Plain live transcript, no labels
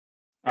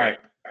right.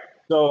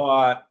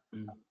 So,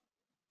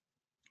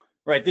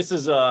 right, this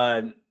is,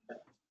 I'm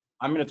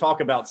going to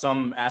talk about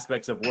some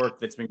aspects of work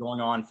that's been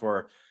going on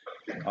for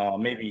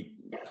maybe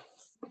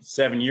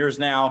 7 years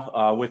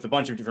now with a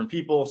bunch of different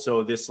people.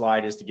 So this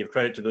slide is to give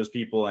credit to those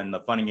people and the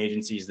funding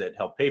agencies that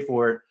help pay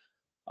for it.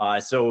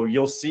 So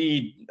you'll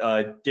see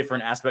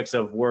different aspects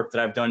of work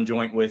that I've done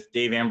joint with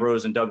Dave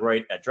Ambrose and Doug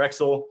Wright at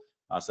Drexel.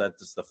 So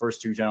that's the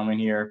first two gentlemen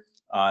here.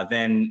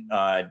 Then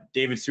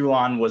David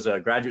Soulon was a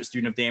graduate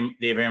student of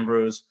Dave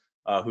Ambrose,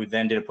 who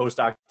then did a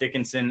postdoc at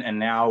Dickinson and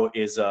now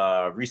is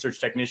a research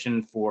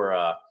technician for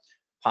a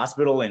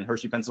hospital in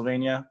Hershey,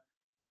 Pennsylvania.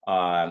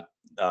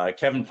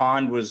 Kevin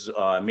Pond was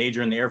a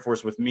major in the Air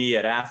Force with me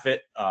at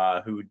AFIT,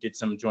 who did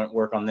some joint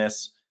work on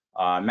this.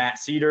 Matt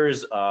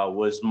Cedars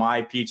was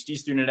my PhD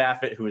student at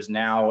AFIT, who is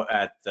now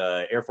at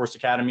the Air Force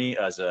Academy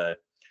as a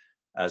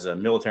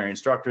military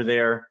instructor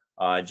there.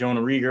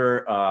 Jonah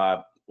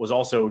Rieger was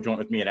also joined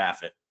with me at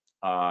AFIT,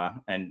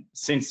 and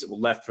since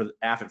left for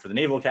AFIT for the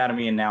Naval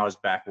Academy and now is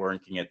back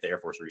working at the Air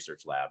Force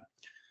Research Lab.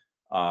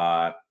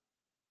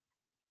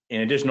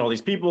 In addition to all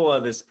these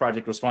people, this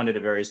project was funded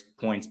at various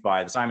points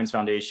by the Simons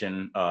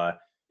Foundation,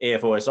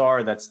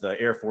 AFOSR, that's the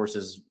Air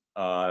Force's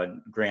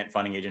grant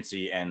funding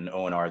agency, and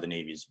ONR, the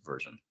Navy's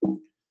version. Oh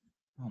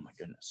my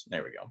goodness,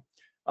 there we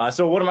go.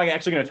 So what am I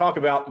actually going to talk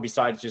about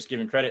besides just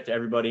giving credit to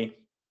everybody?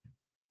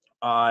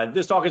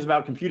 This talk is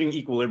about computing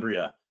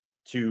equilibria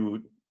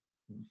to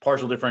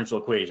partial differential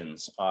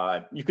equations.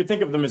 You could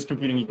think of them as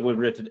computing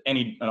equilibria to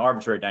an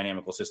arbitrary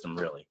dynamical system,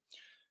 really.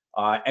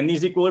 And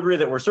these equilibria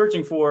that we're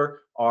searching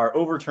for are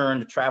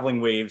overturned traveling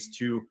waves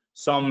to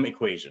some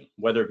equation,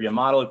 whether it be a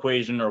model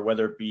equation or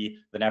whether it be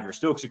the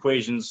Navier-Stokes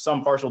equations,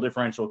 some partial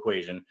differential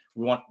equation.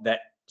 We want that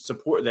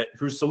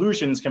whose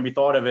solutions can be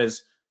thought of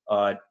as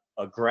a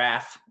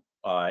graph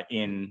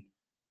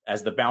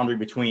as the boundary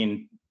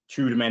between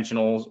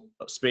two-dimensional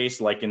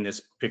space, like in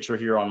this picture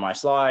here on my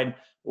slide,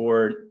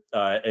 or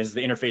as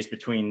the interface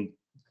between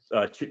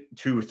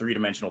two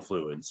three-dimensional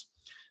fluids.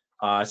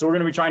 So we're going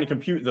to be trying to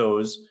compute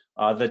those.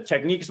 The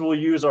techniques we'll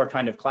use are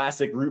kind of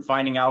classic root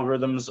finding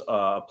algorithms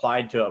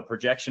applied to a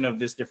projection of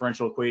this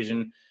differential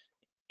equation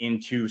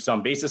into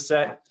some basis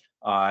set.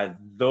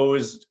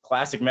 Those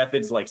classic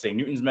methods, like say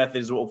Newton's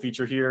methods, will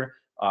feature here,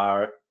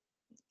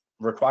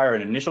 require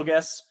an initial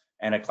guess,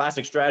 and a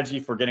classic strategy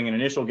for getting an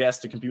initial guess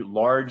to compute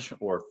large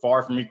or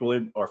far from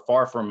equilibrium or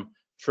far from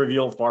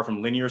trivial, far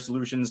from linear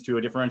solutions to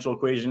a differential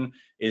equation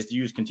is to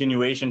use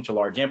continuation to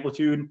large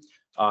amplitude.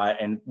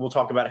 And we'll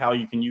talk about how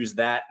you can use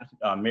that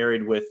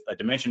married with a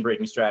dimension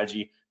breaking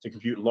strategy to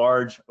compute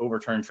large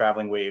overturned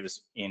traveling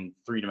waves in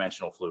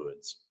three-dimensional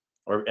fluids,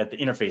 or at the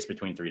interface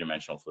between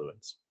three-dimensional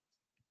fluids.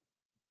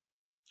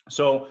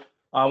 So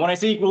when I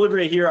say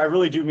equilibria here, I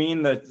really do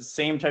mean the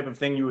same type of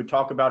thing you would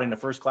talk about in the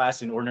first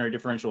class in ordinary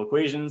differential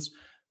equations.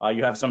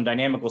 You have some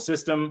dynamical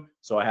system.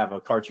 So I have a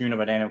cartoon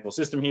of a dynamical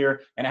system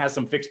here, and it has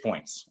some fixed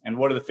points. And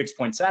what do the fixed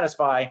points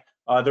satisfy?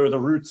 They're the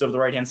roots of the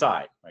right-hand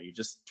side. Right? You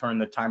just turn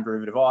the time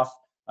derivative off,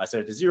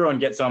 set it to 0, and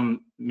get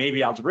some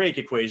maybe algebraic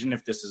equation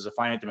if this is a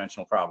finite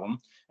dimensional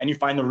problem. And you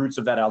find the roots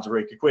of that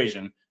algebraic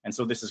equation. And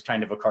so this is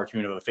kind of a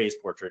cartoon of a phase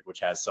portrait, which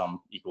has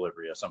some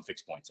equilibria, some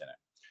fixed points in it.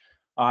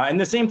 And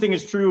the same thing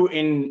is true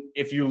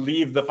if you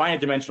leave the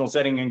finite dimensional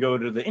setting and go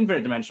to the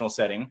infinite dimensional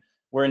setting,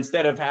 where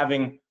instead of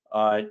having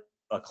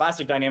a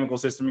classic dynamical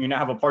system, you now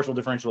have a partial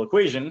differential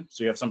equation.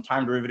 So you have some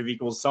time derivative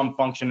equals some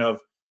function of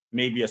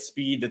maybe a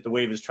speed that the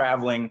wave is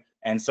traveling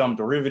and some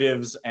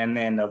derivatives and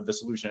then of the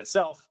solution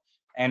itself.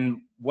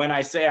 And when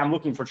I say I'm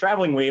looking for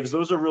traveling waves,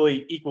 those are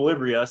really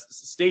equilibria,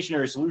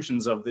 stationary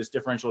solutions of this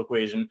differential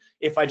equation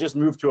if I just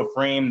move to a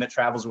frame that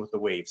travels with the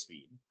wave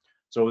speed.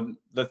 So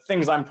the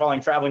things I'm calling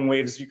traveling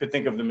waves, you could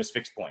think of them as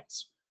fixed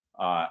points.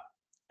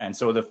 And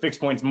so the fixed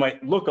points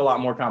might look a lot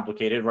more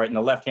complicated, right? In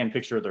the left-hand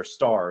picture, they're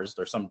stars.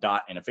 There's some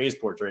dot in a phase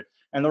portrait.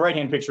 And the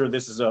right-hand picture,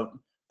 this is a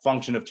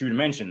function of 2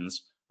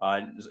 dimensions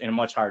in a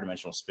much higher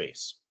dimensional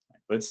space.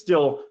 But it's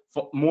still,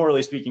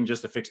 morally speaking,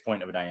 just a fixed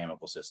point of a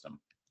dynamical system.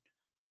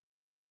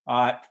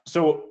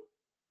 So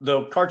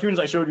the cartoons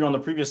I showed you on the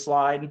previous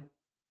slide,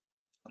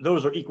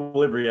 those are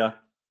equilibria,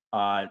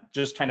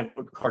 just kind of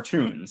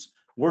cartoons.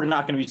 We're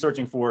not going to be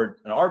searching for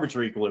an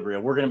arbitrary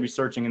equilibria. We're going to be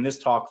searching in this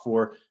talk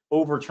for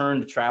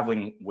overturned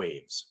traveling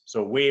waves.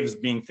 So waves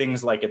being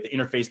things like at the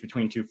interface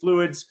between two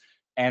fluids.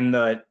 And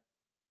the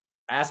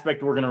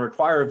aspect we're going to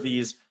require of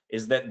these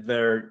is that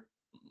they're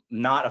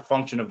not a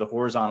function of the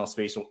horizontal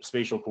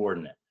spatial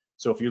coordinate.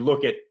 So if you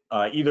look at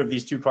either of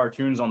these two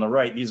cartoons on the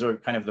right, these are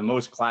kind of the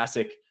most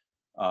classic,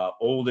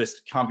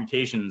 oldest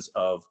computations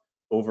of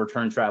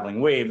overturned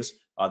traveling waves.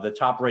 The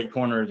top right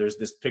corner, there's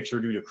this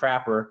picture due to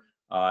Crapper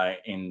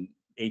in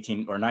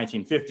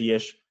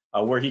 1950-ish,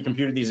 where he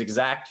computed these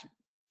exact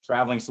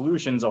traveling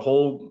solutions, a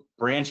whole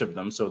branch of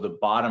them. So the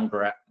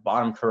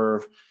bottom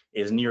curve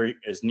is near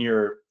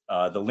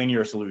the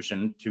linear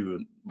solution to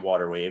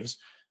water waves,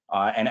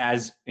 and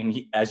as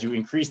you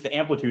increase the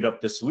amplitude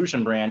up this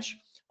solution branch,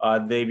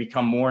 they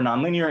become more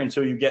nonlinear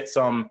until you get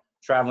some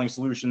traveling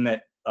solution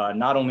that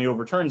not only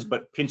overturns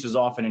but pinches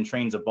off and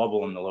entrains a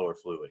bubble in the lower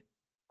fluid.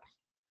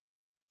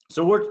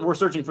 So we're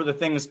searching for the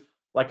things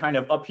like kind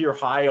of up here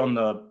high on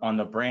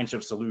the branch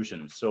of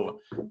solutions. So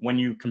when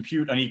you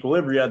compute an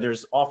equilibria,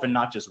 there's often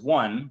not just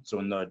one. So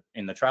in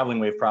the traveling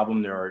wave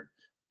problem, there are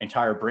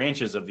entire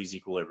branches of these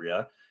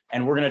equilibria,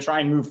 and we're going to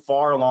try and move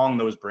far along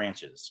those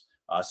branches.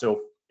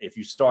 So if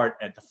you start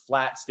at the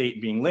flat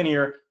state being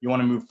linear, you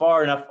want to move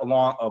far enough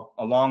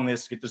along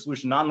this, get the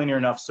solution nonlinear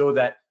enough so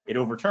that it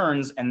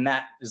overturns, and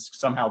that is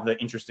somehow the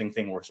interesting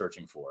thing we're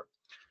searching for.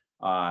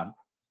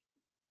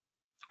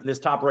 This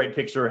top right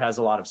picture has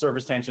a lot of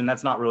surface tension.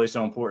 That's not really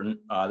so important.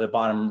 The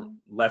bottom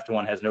left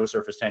one has no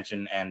surface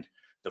tension, and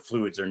the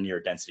fluids are near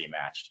density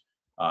matched.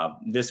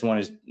 This one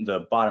is,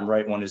 the bottom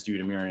right one is due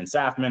to Mirren and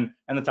Safman,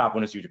 and the top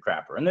one is due to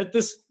Crapper. And that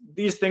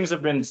these things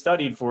have been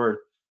studied for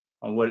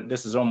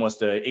this is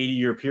almost a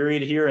 80-year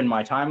period here in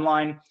my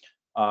timeline.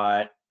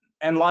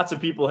 And lots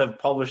of people have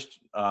published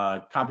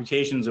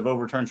computations of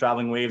overturned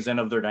traveling waves and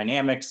of their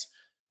dynamics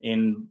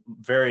in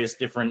various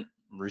different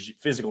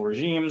physical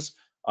regimes.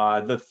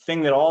 The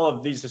thing that all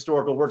of these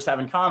historical works have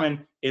in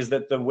common is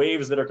that the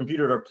waves that are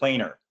computed are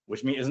planar,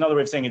 which is another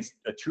way of saying it's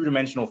a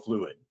two-dimensional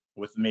fluid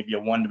with maybe a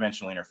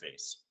one-dimensional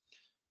interface.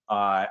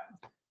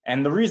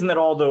 And the reason that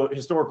all the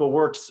historical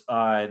works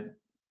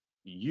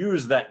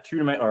use that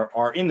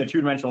are in the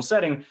two-dimensional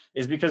setting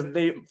is because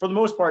they, for the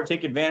most part,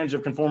 take advantage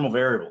of conformal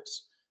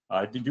variables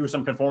to do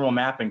some conformal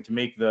mapping to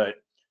make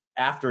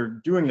after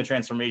doing the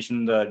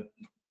transformation, the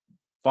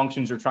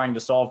functions you're trying to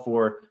solve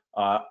for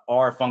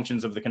are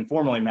functions of the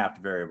conformally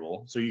mapped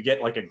variable. So you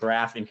get like a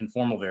graph in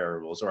conformal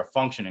variables or a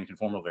function in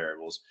conformal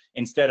variables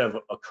instead of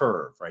a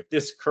curve, right?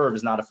 This curve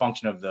is not a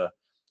function of the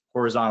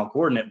horizontal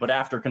coordinate, but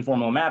after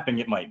conformal mapping,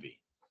 it might be.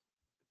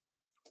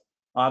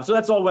 So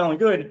that's all well and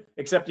good,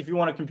 except if you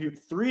want to compute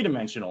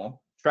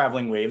three-dimensional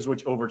traveling waves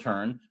which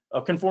overturn,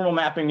 conformal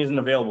mapping isn't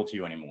available to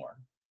you anymore.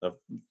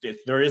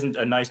 There isn't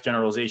a nice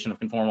generalization of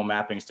conformal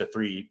mappings to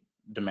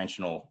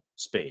three-dimensional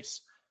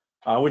space,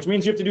 which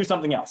means you have to do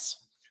something else.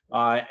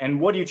 And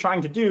what are you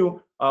trying to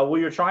do? Well,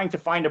 you're trying to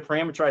find a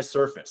parametrized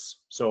surface.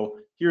 So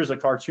here's a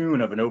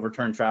cartoon of an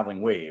overturned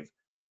traveling wave.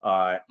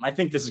 I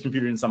think this is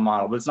computed in some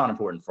model, but it's not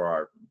important for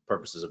our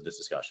purposes of this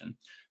discussion.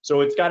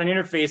 So it's got an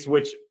interface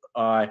which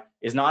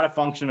is not a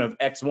function of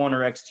x1 or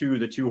x2,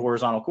 the two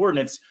horizontal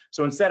coordinates.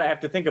 So instead, I have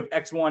to think of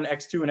x1,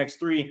 x2, and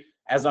x3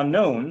 as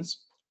unknowns,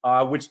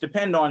 which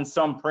depend on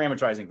some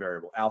parameterizing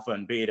variable, alpha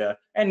and beta,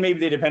 and maybe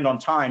they depend on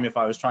time if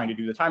I was trying to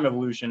do the time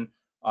evolution.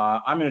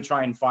 I'm going to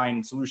try and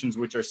find solutions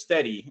which are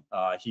steady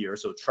here,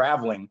 so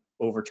traveling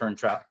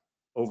overturned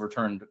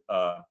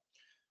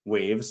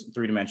waves,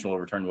 three-dimensional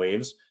overturned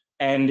waves.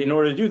 And in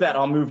order to do that,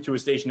 I'll move to a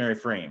stationary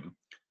frame.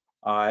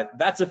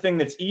 That's a thing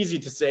that's easy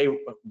to say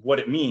what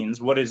it means.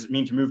 What does it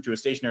mean to move to a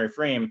stationary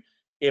frame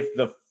if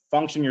the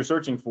function you're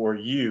searching for,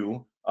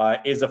 u,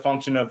 is a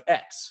function of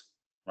x,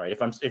 right?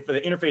 If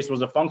the interface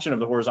was a function of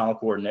the horizontal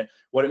coordinate,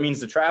 what it means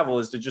to travel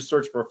is to just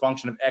search for a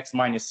function of x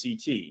minus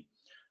ct.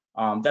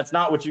 That's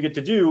not what you get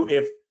to do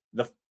if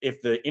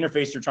the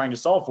interface you're trying to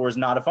solve for is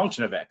not a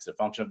function of x, a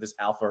function of this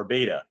alpha or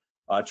beta.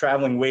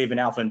 Traveling wave in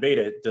alpha and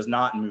beta does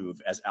not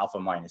move as alpha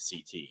minus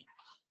ct.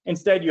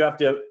 Instead, you have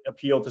to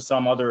appeal to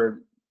some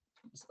other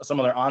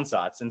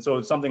ansatz, and so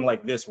something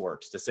like this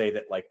works to say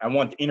that, like, I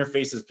want the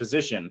interface's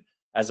position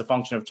as a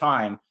function of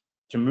time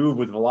to move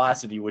with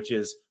velocity, which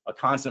is a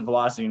constant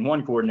velocity in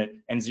one coordinate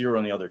and 0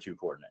 in the other two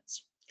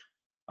coordinates.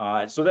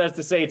 So that's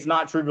to say it's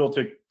not trivial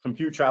to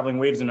compute traveling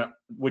waves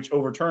which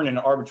overturn in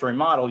an arbitrary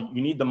model.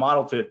 You need the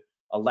model to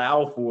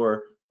allow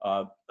for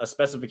a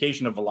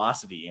specification of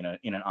velocity in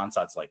an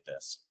ansatz like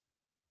this.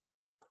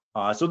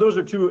 So those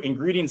are two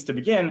ingredients to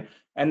begin.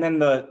 And then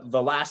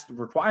the last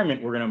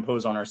requirement we're going to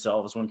impose on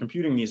ourselves when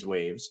computing these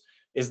waves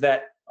is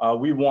that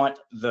we want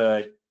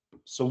the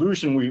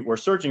solution we're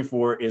searching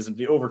for is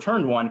the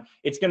overturned one.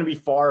 It's going to be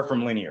far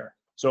from linear.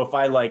 So if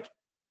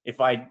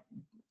I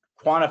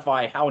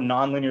quantify how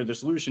nonlinear the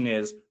solution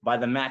is by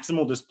the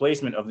maximal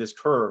displacement of this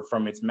curve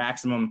from its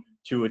maximum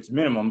to its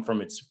minimum,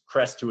 from its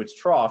crest to its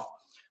trough,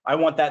 I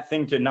want that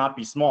thing to not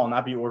be small,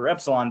 not be order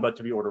epsilon, but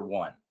to be order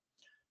 1.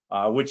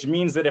 Which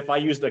means that if I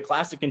use the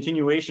classic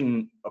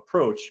continuation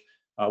approach,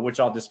 which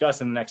I'll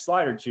discuss in the next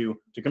slide or two,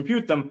 to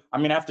compute them,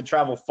 I'm going to have to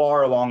travel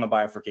far along a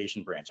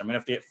bifurcation branch. I'm going to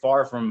have to get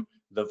far from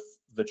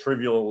the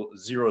trivial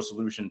 0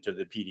 solution to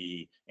the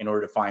PDE in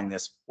order to find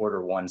this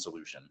order 1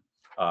 solution,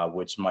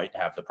 which might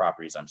have the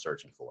properties I'm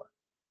searching for.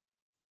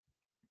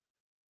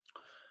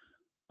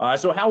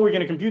 So how are we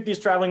going to compute these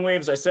traveling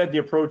waves? I said the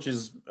approach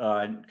is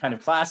kind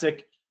of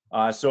classic.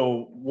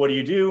 So what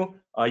do?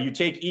 You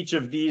take each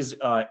of these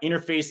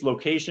interface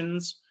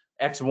locations,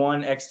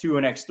 x1, x2,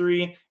 and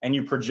x3, and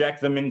you project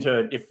them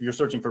into, if you're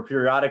searching for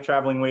periodic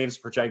traveling waves,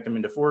 project them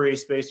into Fourier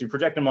space. You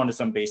project them onto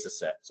some basis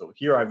set. So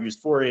here I've used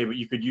Fourier, but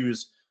you could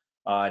use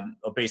a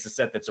basis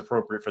set that's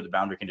appropriate for the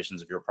boundary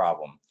conditions of your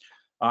problem.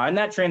 And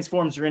that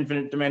transforms your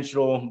infinite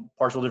dimensional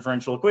partial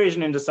differential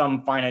equation into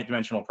some finite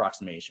dimensional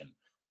approximation.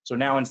 So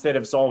now instead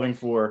of solving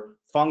for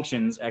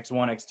functions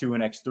x1, x2,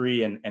 and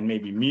x3, and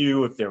maybe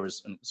mu if there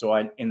was, so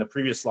in the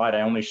previous slide,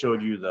 I only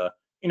showed you the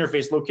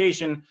interface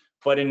location.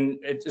 but in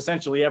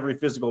essentially every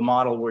physical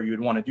model where you'd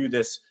want to do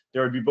this,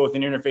 there would be both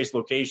an interface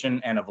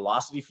location and a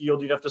velocity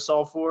field you'd have to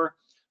solve for,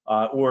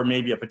 or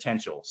maybe a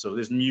potential. So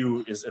this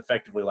mu is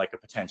effectively like a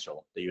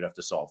potential that you'd have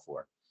to solve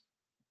for.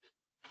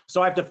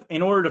 So I have to,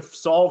 in order to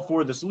solve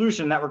for the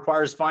solution, that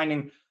requires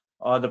finding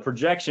the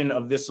projection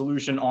of this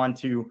solution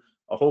onto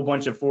a whole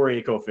bunch of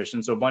Fourier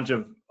coefficients, so a bunch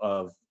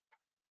of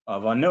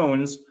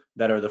unknowns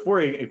that are the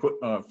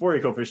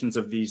Fourier coefficients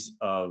of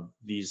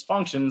these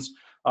functions,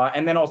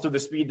 and then also the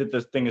speed that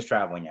the thing is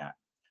traveling at.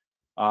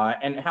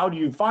 And how do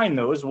you find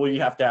those? Well,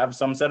 you have to have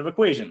some set of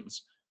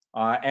equations.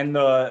 And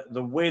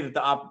the way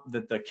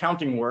that the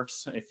counting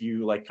works, if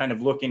you like kind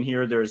of look in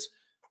here, there's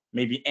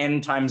maybe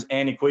n times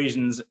n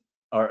equations,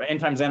 or n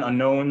times n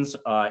unknowns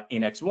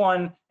in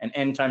x1, and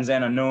n times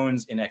n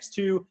unknowns in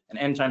x2, and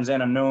n times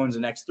n unknowns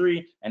in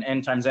x3, and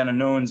n times n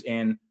unknowns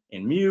in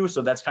mu.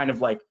 So that's kind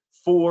of like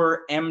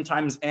 4 m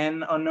times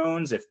n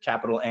unknowns, if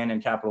capital N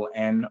and capital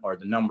N are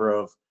the number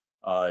of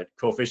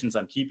coefficients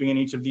I'm keeping in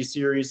each of these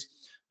series.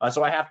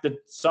 So I have to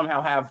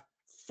somehow have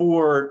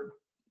 4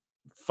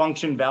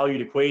 function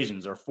valued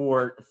equations, or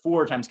 4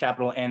 times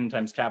capital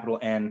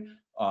N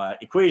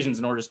equations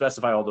in order to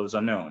specify all those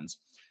unknowns.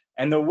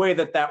 And the way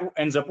that that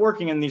ends up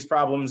working in these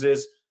problems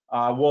is,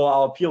 well,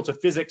 I'll appeal to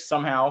physics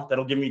somehow.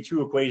 That'll give me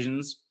 2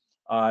 equations.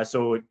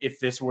 So if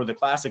this were the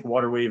classic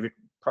water wave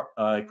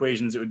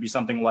equations, it would be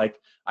something like,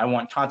 I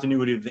want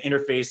continuity of the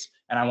interface,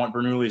 and I want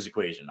Bernoulli's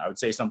equation. I would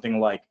say something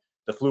like,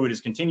 the fluid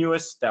is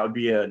continuous. That would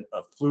be a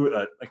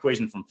fluid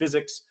equation from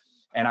physics.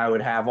 And I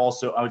would have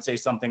also, I would say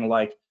something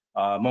like,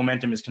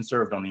 momentum is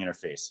conserved on the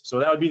interface. So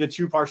that would be the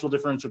 2 partial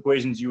differential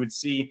equations you would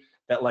see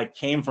that like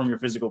came from your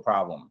physical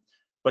problem.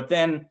 But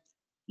then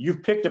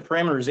you've picked a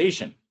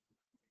parameterization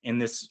in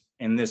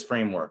this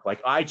framework.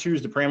 Like, I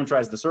choose to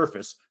parameterize the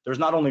surface. There's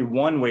not only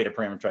one way to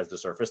parameterize the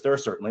surface, there are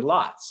certainly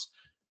lots.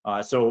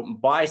 So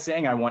by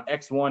saying I want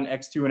x1,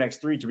 x2, and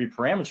x3 to be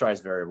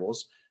parameterized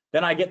variables,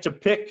 then I get to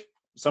pick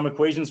some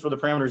equations for the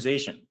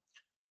parameterization.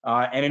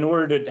 And in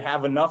order to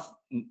have enough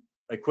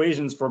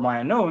equations for my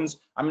unknowns,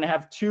 I'm going to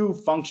have 2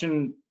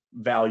 function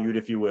valued,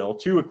 if you will,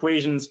 2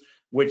 equations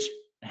which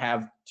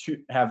have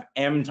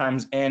m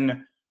times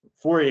n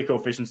Fourier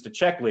coefficients to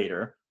check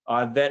later,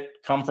 that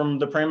come from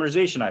the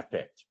parameterization I've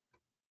picked.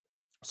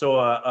 So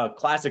a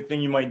classic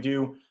thing you might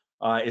do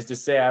is to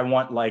say I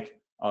want like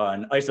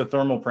an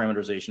isothermal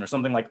parameterization, or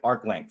something like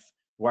arc length,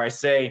 where I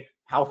say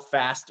how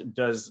fast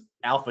does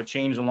alpha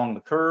change along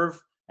the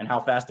curve, and how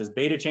fast does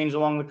beta change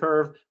along the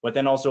curve, but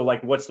then also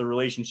like, what's the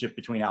relationship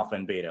between alpha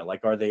and beta?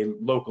 Like, are they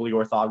locally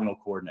orthogonal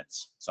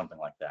coordinates? Something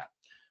like that.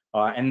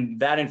 And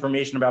that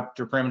information about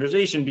your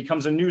parameterization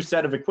becomes a new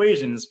set of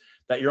equations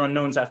that your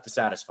unknowns have to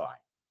satisfy.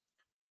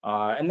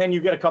 And then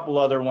you get a couple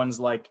other ones,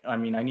 like, I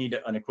mean, I need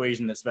an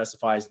equation that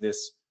specifies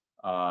this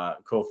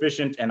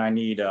coefficient, and I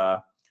need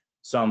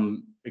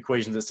some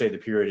equations that say the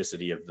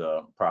periodicity of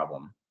the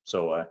problem.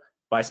 So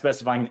by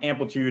specifying the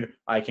amplitude,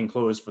 I can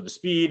close for the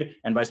speed,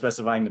 and by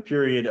specifying the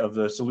period of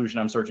the solution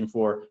I'm searching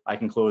for, I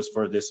can close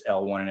for this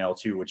L1 and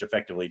L2, which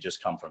effectively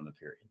just come from the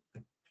period.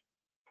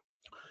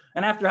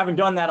 And after having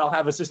done that, I'll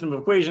have a system of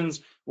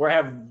equations where I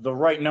have the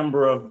right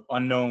number of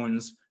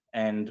unknowns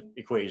and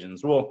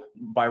equations. Well,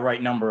 by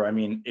right number, I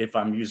mean if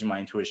I'm using my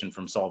intuition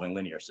from solving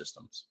linear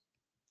systems.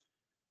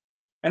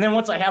 And then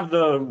once I have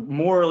the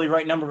morally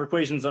right number of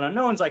equations and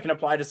unknowns, I can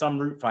apply to some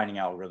root finding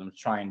algorithm to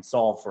try and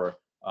solve for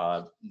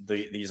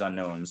these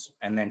unknowns,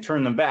 and then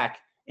turn them back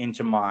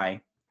into my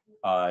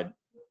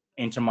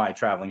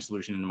traveling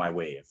solution, into my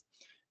wave.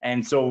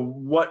 And so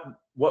what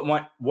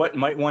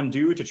might one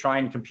do to try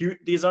and compute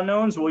these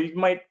unknowns? Well,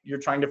 you're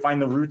trying to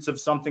find the roots of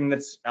something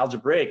that's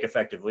algebraic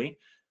effectively.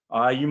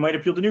 You might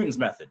appeal to Newton's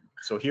method.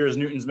 So here's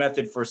Newton's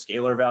method for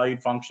scalar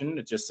valued function.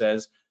 It just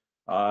says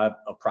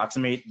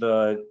approximate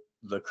the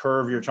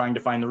curve you're trying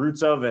to find the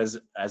roots of as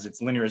its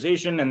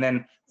linearization, and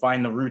then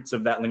find the roots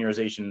of that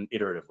linearization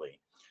iteratively.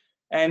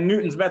 And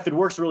Newton's method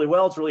works really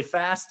well. It's really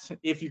fast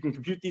if you can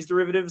compute these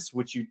derivatives,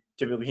 which you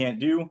typically can't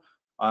do.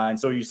 And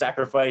so you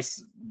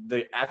sacrifice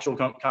the actual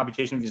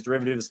computation of these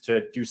derivatives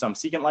to do some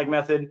secant-like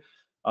method.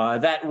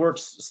 That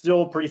works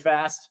still pretty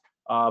fast,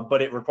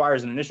 but it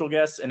requires an initial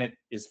guess, and it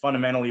is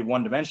fundamentally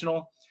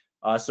one-dimensional.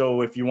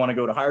 So if you want to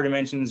go to higher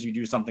dimensions, you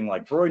do something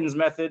like Broyden's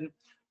method.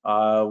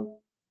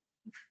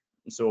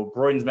 So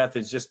Broyden's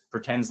method just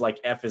pretends like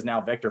f is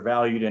now vector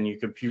valued, and you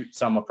compute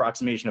some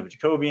approximation of a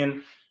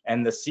Jacobian.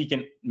 And the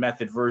secant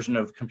method version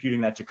of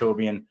computing that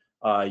Jacobian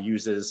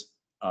uses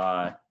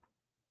kind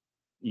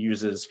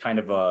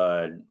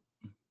of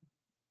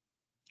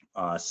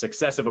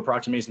successive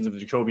approximations of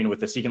the Jacobian with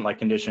the secant-like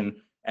condition,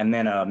 and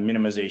then a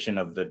minimization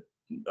of the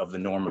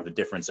norm of the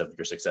difference of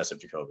your successive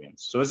Jacobians.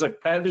 So it's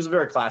there's a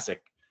very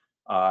classic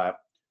that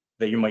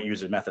you might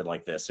use a method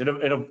like this.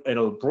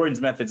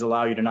 Broyden's methods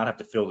allow you to not have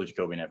to fill the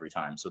Jacobian every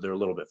time, so they're a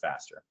little bit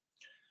faster.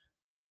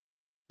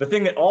 The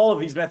thing that all of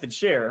these methods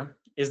share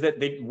is that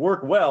they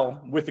work well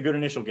with a good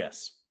initial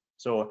guess.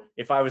 So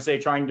if I was, say,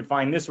 trying to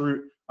find this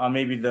root,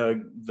 maybe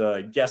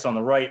the guess on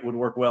the right would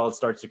work well. It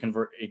starts to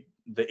convert, it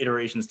the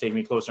iterations take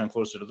me closer and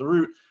closer to the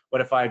root.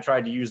 But if I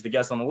tried to use the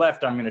guess on the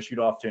left, I'm going to shoot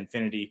off to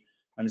infinity.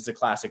 And it's a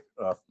classic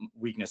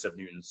weakness of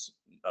Newton's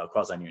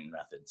quasi-Newton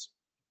methods.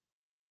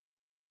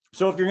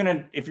 So if you're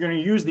gonna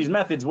use these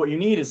methods, what you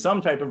need is some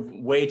type of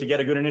way to get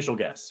a good initial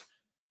guess.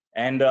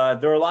 And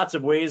there are lots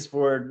of ways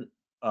for,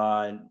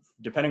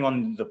 depending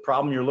on the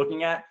problem you're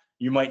looking at,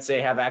 you might say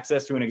have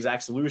access to an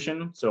exact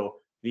solution. So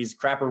these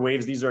Crapper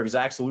waves, these are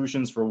exact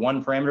solutions for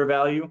one parameter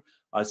value.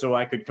 So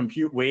I could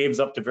compute waves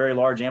up to very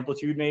large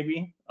amplitude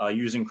maybe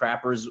using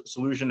Crapper's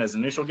solution as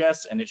initial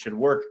guess, and it should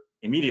work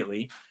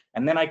immediately.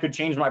 And then I could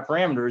change my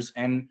parameters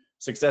and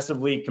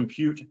successively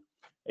compute.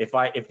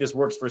 If this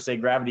works for, say,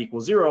 gravity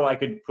equals 0, I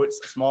could put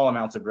small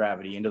amounts of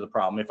gravity into the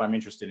problem if I'm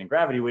interested in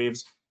gravity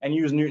waves, and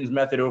use Newton's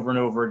method over and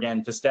over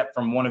again to step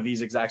from one of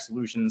these exact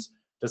solutions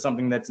to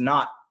something that's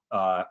not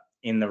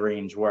in the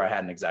range where I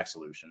had an exact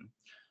solution.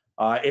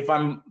 If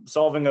I'm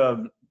solving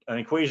an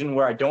equation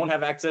where I don't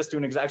have access to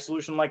an exact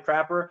solution like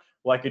Crapper,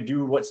 well, I could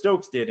do what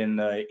Stokes did in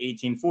the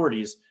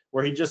 1840s,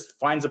 where he just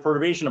finds a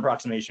perturbation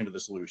approximation to the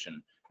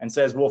solution and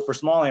says, well, for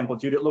small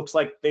amplitude, it looks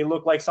like they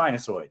look like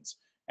sinusoids.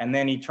 And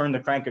then he turned the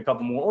crank a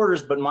couple more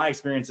orders, but my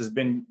experience has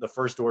been the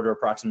first order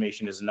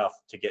approximation is enough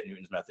to get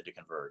Newton's method to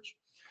converge.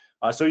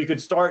 So you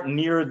could start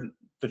near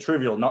the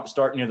trivial, not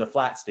start near the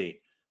flat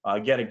state,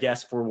 get a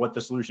guess for what the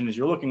solution is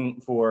you're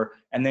looking for,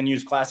 and then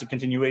use classic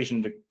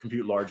continuation to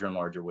compute larger and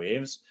larger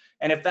waves.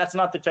 And if that's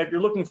not the type you're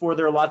looking for,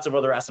 there are lots of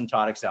other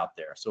asymptotics out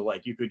there. So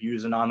like you could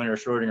use a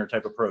nonlinear Schrodinger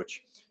type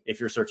approach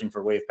if you're searching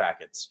for wave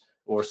packets,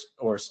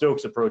 or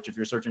Stokes approach if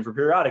you're searching for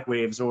periodic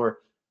waves, or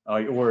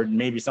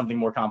maybe something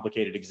more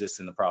complicated exists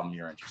in the problem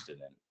you're interested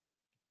in.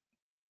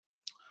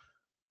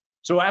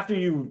 So after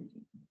you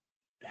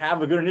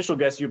have a good initial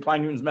guess, you apply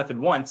Newton's method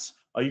once,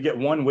 you get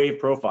one wave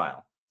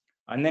profile.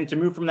 And then to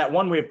move from that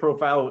one wave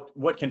profile,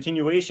 what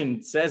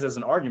continuation says as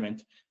an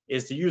argument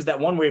is to use that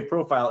one wave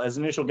profile as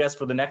initial guess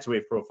for the next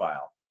wave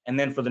profile, and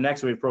then for the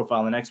next wave profile,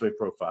 and the next wave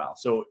profile.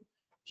 So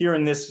here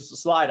in this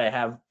slide, I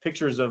have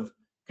pictures of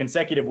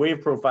consecutive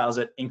wave profiles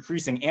at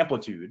increasing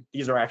amplitude.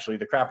 These are actually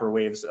the Crapper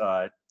waves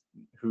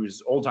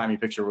whose old-timey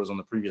picture was on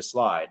the previous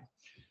slide.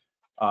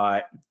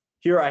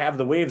 Here I have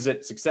the waves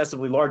at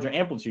successively larger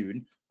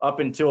amplitude up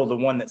until the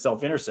one that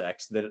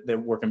self-intersects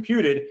that were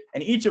computed,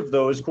 and each of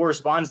those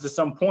corresponds to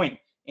some point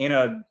in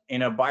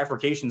a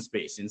bifurcation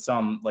space, in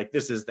some, like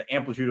this is the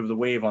amplitude of the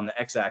wave on the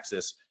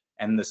x-axis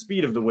and the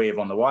speed of the wave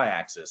on the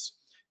y-axis.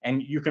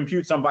 And you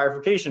compute some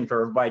bifurcation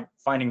curve by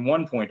finding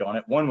one point on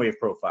it, one wave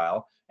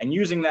profile, and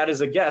using that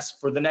as a guess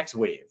for the next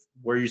wave,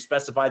 where you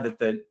specify that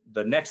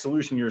the next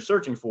solution you're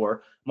searching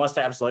for must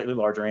have slightly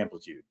larger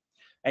amplitude.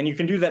 And you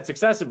can do that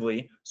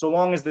successively so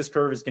long as this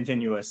curve is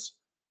continuous,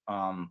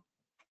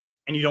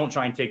 and you don't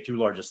try and take too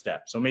large a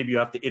step. So maybe you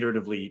have to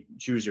iteratively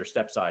choose your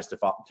step size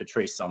to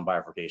trace some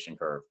bifurcation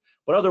curve.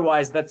 But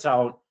otherwise, that's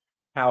how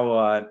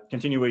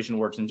continuation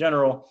works in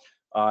general.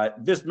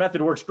 This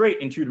method works great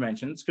in 2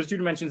 dimensions because 2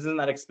 dimensions isn't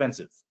that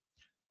expensive.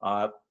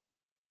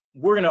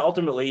 We're going to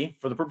ultimately,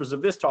 for the purpose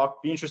of this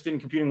talk, be interested in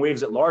computing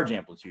waves at large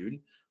amplitude,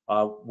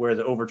 where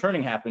the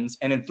overturning happens,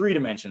 and in 3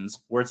 dimensions,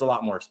 where it's a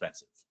lot more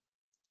expensive.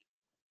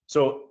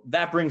 So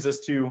that brings us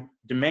to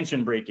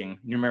dimension breaking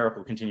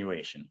numerical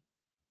continuation.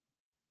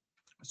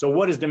 So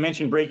what is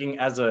dimension breaking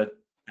as a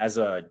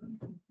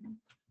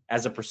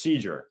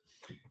procedure?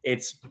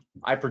 It's,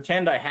 I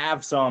pretend I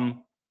have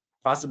some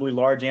possibly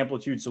large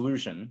amplitude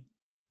solution,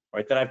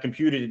 right, that I've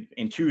computed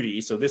in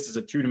 2D. So this is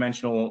a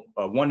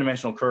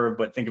one-dimensional curve,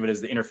 but think of it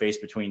as the interface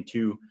between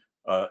two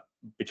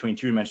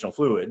two-dimensional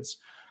fluids.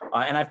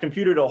 And I've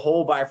computed a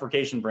whole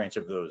bifurcation branch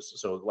of those.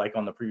 So like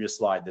on the previous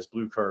slide, this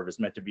blue curve is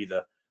meant to be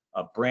the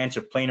branch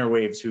of planar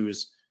waves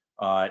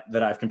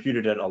that I've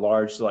computed at a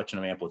large selection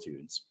of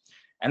amplitudes.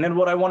 And then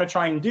what I want to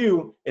try and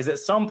do is at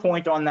some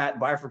point on that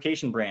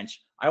bifurcation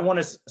branch, I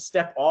want to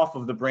step off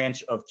of the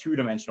branch of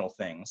 2-dimensional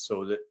things.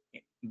 So that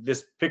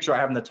this picture I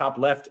have in the top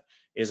left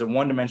is a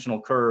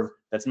one-dimensional curve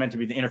that's meant to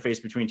be the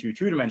interface between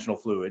two-dimensional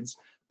fluids.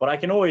 But I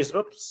can always,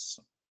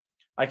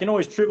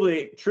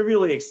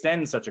 trivially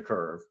extend such a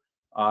curve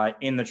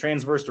in the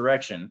transverse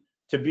direction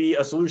to be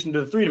a solution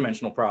to the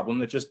 3-dimensional problem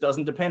that just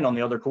doesn't depend on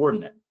the other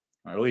coordinate.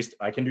 Or at least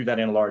I can do that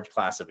in a large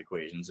class of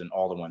equations and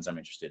all the ones I'm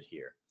interested in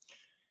here.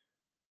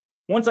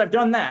 Once I've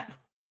done that,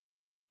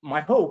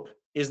 my hope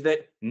is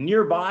that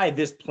nearby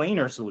this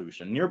planar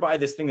solution, nearby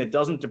this thing that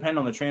doesn't depend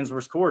on the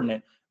transverse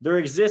coordinate, there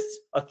exists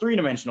a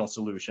 3-dimensional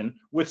solution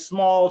with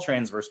small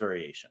transverse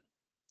variation.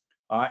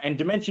 And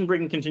dimension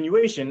breaking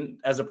continuation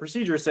as a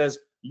procedure says,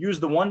 use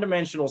the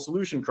 1-dimensional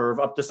solution curve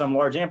up to some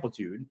large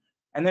amplitude,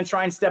 and then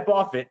try and step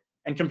off it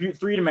and compute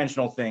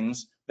 3-dimensional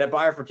things that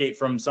bifurcate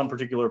from some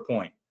particular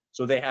point.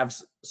 So they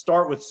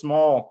start with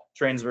small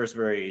transverse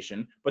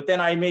variation, but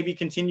then I maybe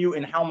continue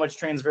in how much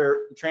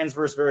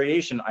transverse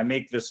variation I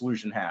make the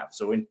solution have.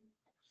 So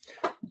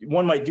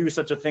one might do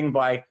such a thing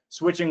by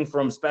switching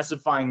from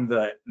specifying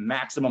the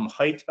maximum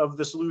height of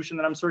the solution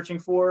that I'm searching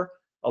for,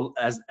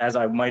 as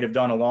I might have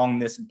done along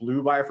this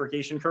blue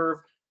bifurcation curve,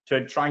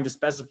 to trying to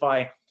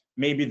specify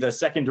maybe the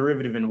second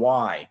derivative in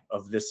y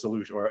of this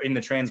solution, or in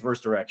the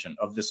transverse direction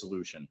of this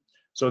solution,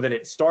 so that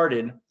it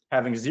started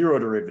having zero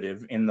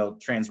derivative in the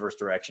transverse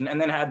direction and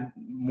then had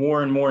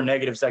more and more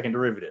negative second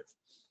derivative,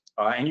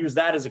 and use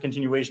that as a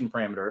continuation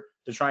parameter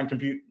to try and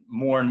compute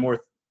more and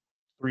more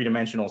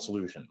three-dimensional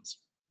solutions.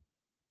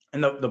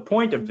 And the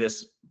point of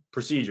this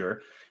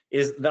procedure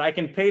is that I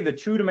can pay the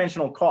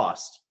two-dimensional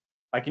cost.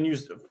 I can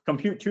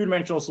compute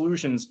two-dimensional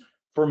solutions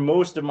for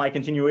most of my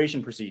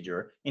continuation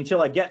procedure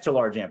until I get to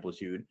large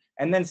amplitude,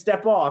 and then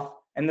step off.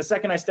 And the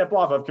second I step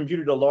off, I've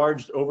computed a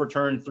large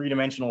overturned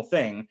three-dimensional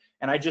thing,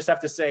 and I just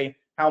have to say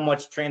how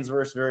much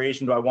transverse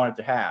variation do I want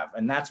it to have,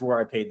 and that's where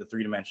I paid the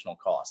three-dimensional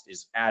cost,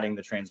 is adding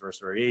the transverse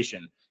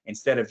variation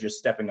instead of just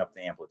stepping up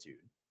the amplitude.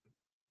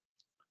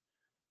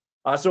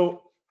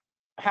 So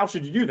how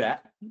should you do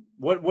that?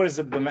 What are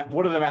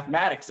the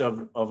mathematics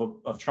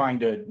of trying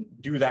to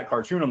do that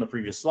cartoon on the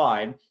previous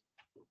slide?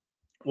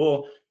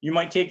 Well, you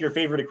might take your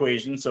favorite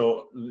equation.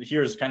 So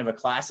here's kind of a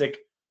classic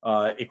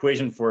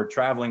equation for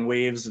traveling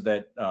waves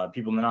that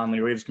people in the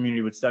nonlinear waves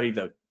community would study,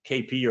 the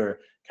KP or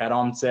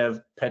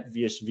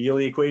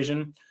Karamtsev-Petvishvili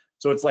equation.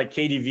 So it's like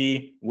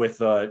KdV with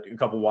a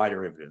couple y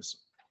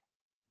derivatives.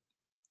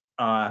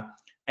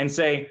 And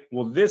say,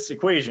 well, this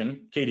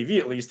equation, KdV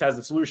at least, has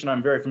the solution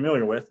I'm very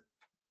familiar with,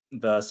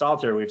 the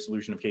solitary wave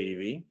solution of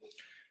KdV.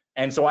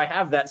 And so I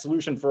have that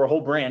solution for a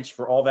whole branch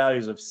for all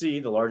values of C.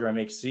 The larger I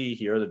make C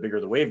here, the bigger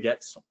the wave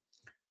gets.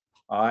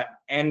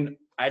 And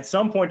at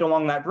some point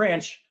along that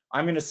branch,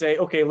 I'm going to say,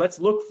 okay, let's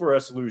look for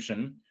a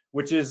solution,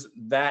 which is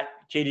that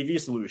KdV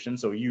solution.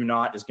 So U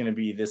naught is going to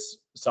be this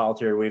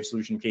solitary wave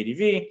solution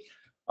KdV,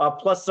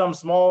 plus some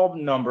small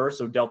number,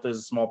 so delta is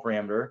a small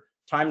parameter,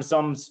 times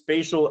some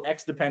spatial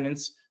x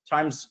dependence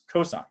times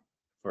cosine,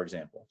 for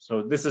example.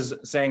 So this is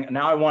saying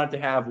now I want it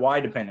to have y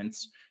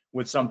dependence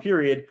with some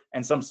period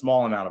and some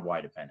small amount of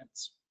y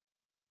dependence.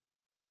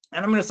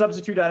 And I'm going to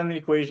substitute that in the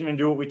equation and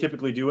do what we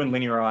typically do and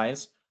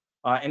linearize,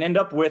 and end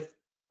up with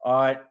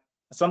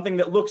something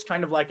that looks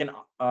kind of like an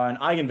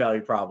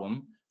eigenvalue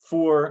problem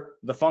for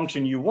the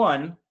function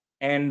u1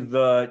 and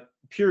the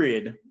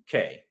period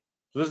k.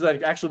 So this is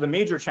like actually the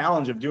major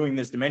challenge of doing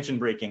this dimension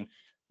breaking,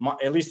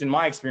 at least in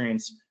my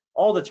experience.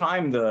 All the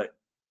time, the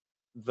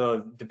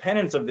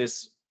dependence of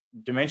this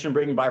dimension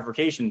breaking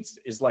bifurcations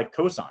is like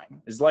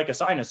cosine, is like a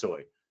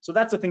sinusoid. So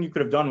that's the thing you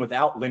could have done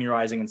without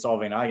linearizing and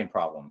solving an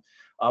eigenproblem.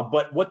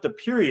 But what the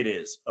period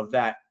is of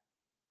that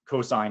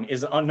cosine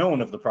is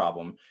unknown of the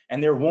problem,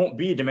 and there won't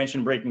be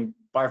dimension breaking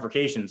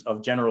bifurcations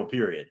of general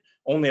period,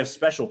 only of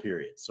special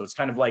periods. So it's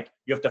kind of like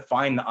you have to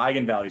find the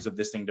eigenvalues of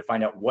this thing to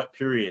find out what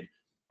period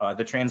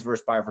the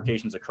transverse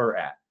bifurcations occur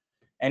at.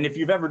 And if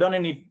you've ever done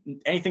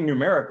anything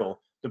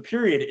numerical, the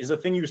period is a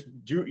thing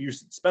you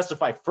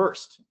specify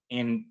first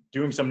in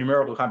doing some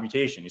numerical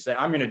computation. You say,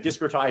 I'm going to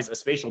discretize a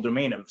spatial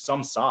domain of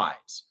some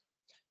size,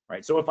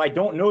 right? So if I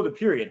don't know the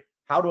period,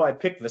 how do I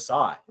pick the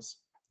size,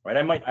 right?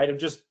 I'd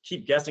just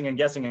keep guessing and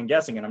guessing and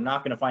guessing, and I'm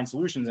not going to find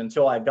solutions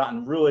until I've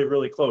gotten really,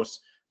 really close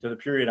to the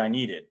period I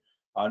needed.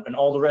 And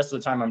all the rest of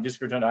the time, I'm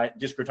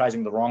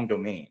discretizing the wrong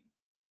domain.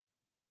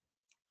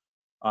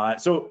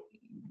 So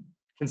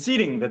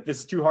conceding that this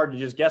is too hard to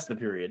just guess the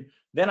period,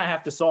 then I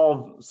have to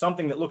solve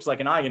something that looks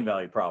like an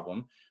eigenvalue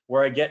problem,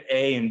 where I get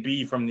A and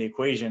B from the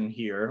equation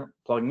here,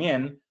 plugging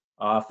in.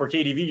 For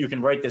KdV, you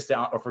can write this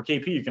down, or for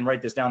KP, you can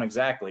write this down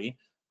exactly,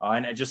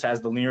 and it just has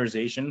the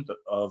linearization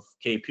of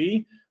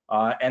KP,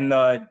 and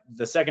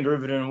the second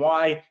derivative in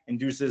Y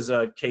induces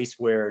a K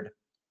squared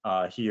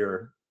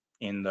here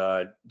in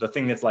the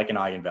thing that's like an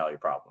eigenvalue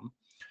problem.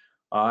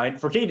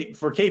 For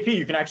KP,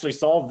 you can actually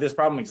solve this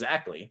problem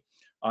exactly.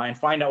 And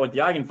find out what the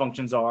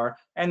eigenfunctions are,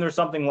 and there's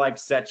something like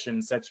sech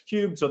and sech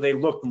cubed, so they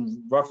look,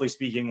 roughly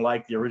speaking,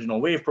 like the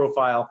original wave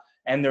profile,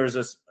 and there's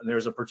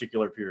a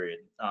particular period.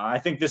 I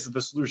think this is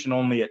the solution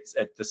only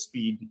at the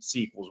speed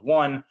c equals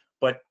 1,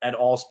 but at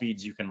all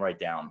speeds you can write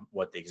down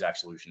what the exact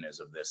solution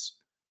is of this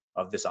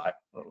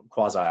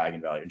quasi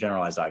eigenvalue,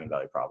 generalized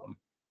eigenvalue problem.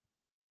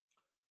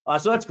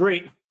 So that's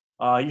great.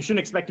 You shouldn't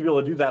expect to be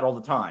able to do that all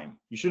the time.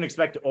 You shouldn't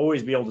expect to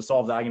always be able to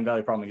solve the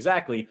eigenvalue problem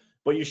exactly,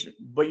 but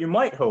you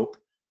might hope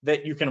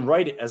that you can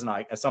write it as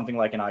something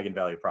like an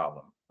eigenvalue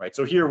problem, right?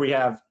 So here we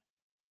have,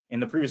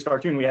 in the previous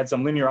cartoon, we had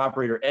some linear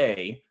operator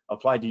A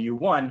applied to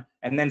U1,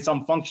 and then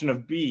some function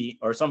of B,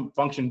 or some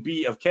function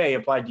B of K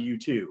applied to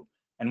U2.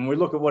 And when we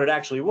look at what it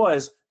actually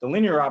was, the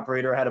linear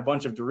operator had a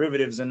bunch of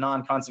derivatives and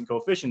non-constant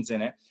coefficients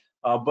in it,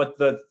 but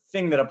the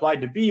thing that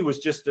applied to B was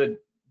just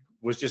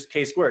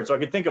K squared. So I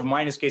could think of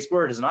minus K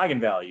squared as an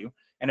eigenvalue,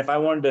 and if I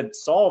wanted to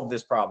solve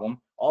this problem,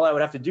 all I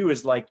would have to do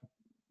is like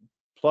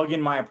plug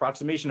in my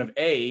approximation of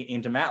A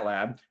into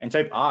MATLAB and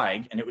type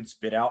eig, and it would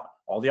spit out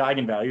all the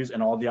eigenvalues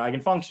and all the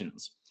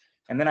eigenfunctions.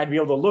 And then I'd be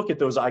able to look at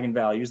those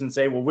eigenvalues and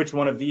say, well, which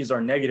one of these are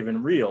negative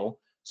and real,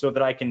 so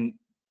that I can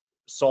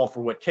solve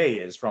for what K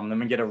is from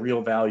them and get a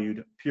real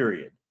valued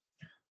period.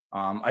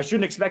 I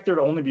shouldn't expect there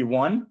to only be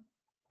one,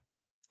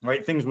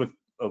 right? Things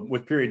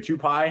with period 2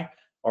 pi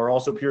are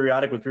also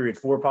periodic with period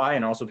 4 pi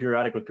and also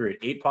periodic with period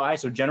 8 pi.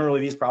 So generally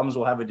these problems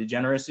will have a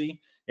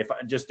degeneracy.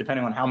 just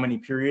depending on how many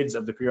periods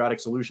of the periodic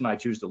solution I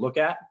choose to look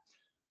at.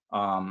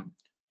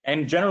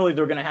 And generally,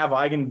 they're going to have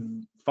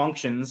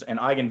eigenfunctions and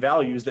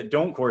eigenvalues that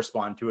don't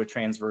correspond to a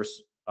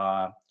transverse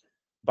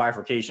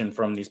bifurcation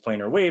from these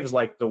planar waves,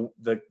 like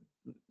the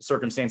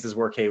circumstances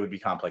where k would be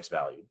complex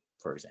valued,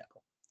 for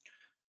example.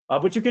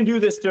 But you can do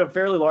this to a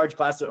fairly large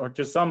class, or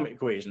to some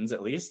equations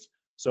at least.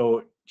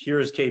 So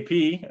here's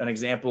Kp, an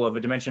example of a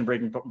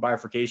dimension-breaking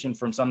bifurcation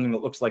from something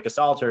that looks like a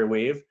solitary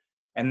wave,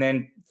 and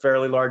then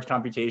fairly large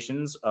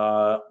computations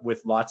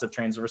with lots of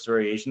transverse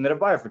variation that have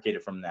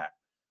bifurcated from that.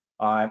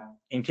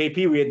 In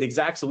Kp, we had the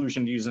exact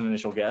solution to use an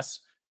initial guess.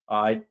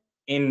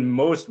 In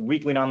most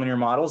weakly nonlinear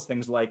models,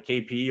 things like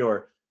Kp,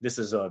 or this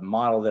is a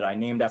model that I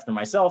named after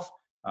myself.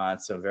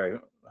 It's a very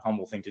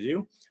humble thing to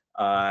do.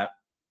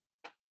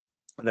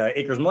 The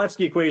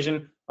Akers-Milewski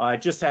equation,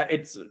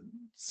 it's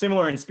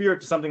similar in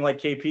spirit to something like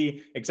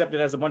Kp, except it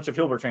has a bunch of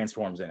Hilbert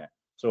transforms in it.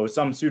 So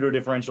some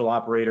pseudo-differential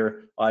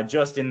operator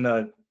just in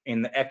the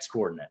x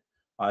coordinate.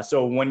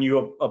 So when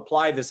you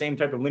apply the same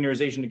type of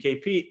linearization to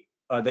Kp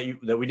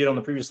that we did on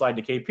the previous slide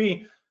to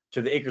Kp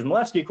to the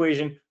Akers-Milewski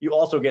equation, you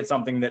also get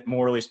something that,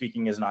 morally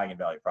speaking, is an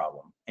eigenvalue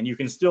problem. And you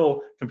can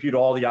still compute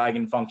all the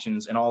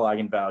eigenfunctions and all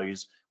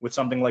eigenvalues with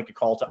something like a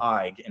call to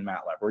eig in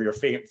MATLAB, or your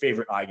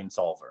favorite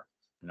eigensolver,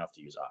 enough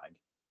to use eig.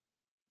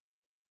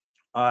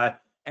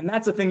 And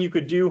that's a thing you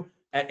could do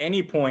at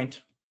any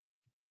point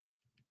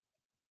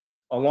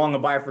along a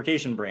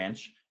bifurcation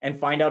branch and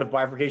find out if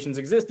bifurcations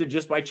existed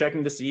just by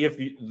checking to see if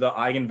the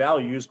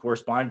eigenvalues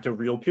correspond to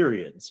real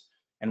periods.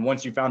 And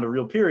once you found a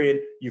real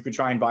period, you could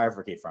try and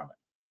bifurcate from it,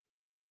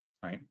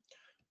 right?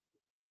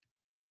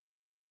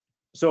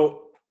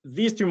 So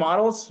these two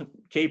models,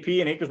 Kp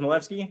and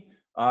Akers-Milewski,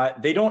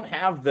 they don't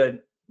have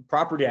the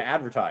property I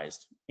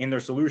advertised in their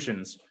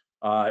solutions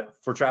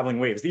for traveling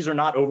waves. These are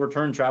not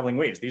overturned traveling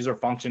waves. These are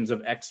functions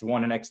of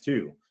x1 and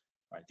x2.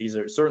 Right? These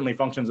are certainly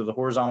functions of the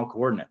horizontal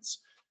coordinates.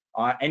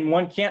 And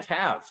one can't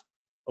have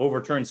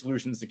overturned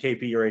solutions to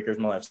Kp or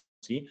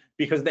Akers-Milewski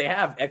because they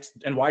have x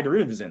and y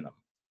derivatives in them.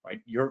 Right?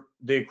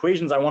 The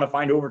equations I want to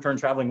find overturned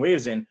traveling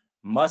waves in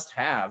must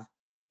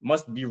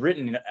be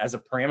written as a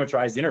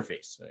parameterized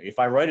interface. If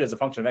I write it as a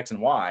function of x and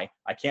y,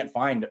 I can't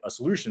find a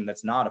solution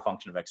that's not a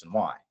function of x and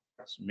y.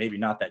 It's maybe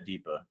not that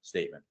deep a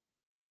statement.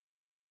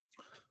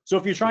 So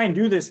if you try and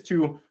do this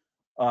to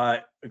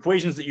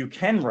equations that you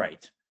can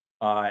write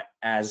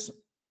as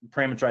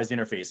parameterized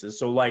interfaces,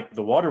 so like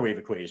the water wave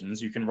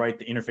equations, you can write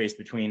the interface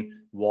between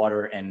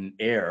water and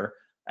air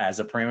as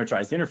a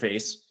parameterized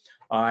interface.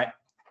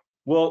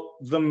 Well,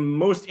 the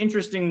most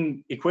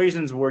interesting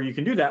equations where you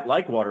can do that,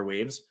 like water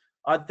waves,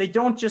 they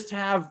don't just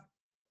have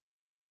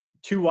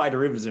two y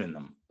derivatives in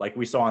them, like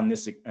we saw in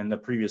the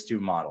previous two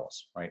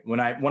models, right? When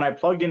I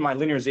plugged in my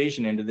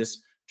linearization into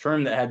this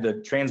term that had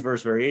the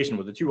transverse variation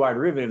with the two y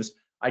derivatives,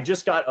 I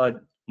just got a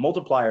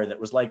multiplier that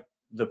was like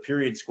the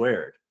period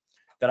squared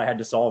that I had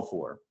to solve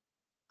for.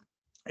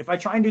 If I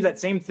try and do that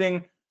same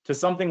thing to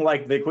something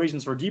like the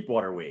equations for deep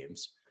water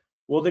waves,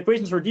 well, the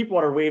equations for deep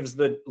water waves,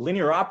 the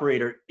linear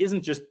operator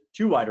isn't just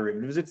two y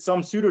derivatives, it's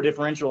some pseudo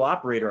differential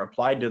operator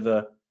applied to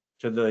the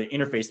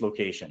interface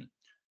location.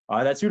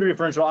 That pseudo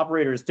differential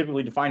operator is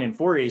typically defined in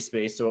Fourier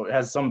space, so it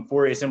has some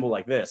Fourier symbol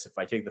like this. If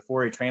I take the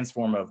Fourier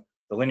transform of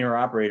the linear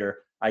operator,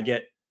 I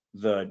get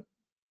the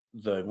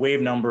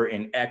wave number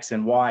in x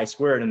and y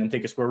squared and then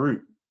take a square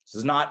root.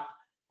 It's not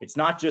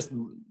just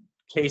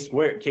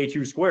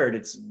k2 squared,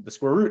 it's the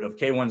square root of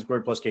k1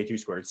 squared plus k2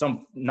 squared. It's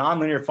some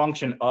nonlinear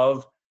function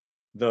of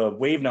the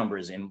wave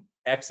numbers in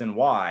x and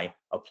y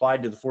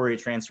applied to the Fourier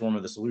transform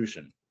of the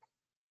solution.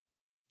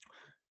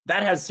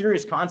 That has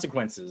serious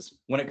consequences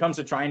when it comes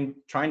to trying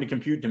to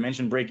compute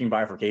dimension-breaking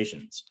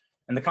bifurcations.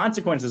 And the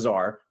consequences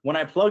are, when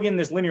I plug in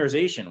this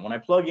linearization,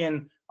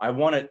 I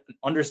want to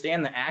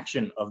understand the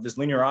action of this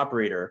linear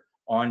operator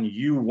on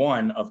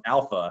u1 of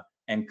alpha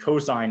and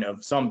cosine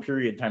of some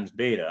period times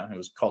beta. It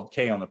was called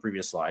k on the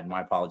previous slide.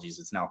 My apologies,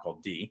 it's now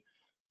called d.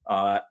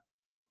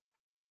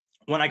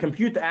 When I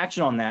compute the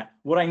action on that,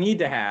 what I need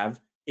to have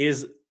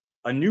is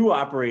a new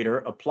operator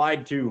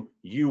applied to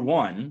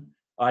u1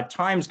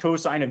 times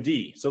cosine of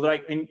d. So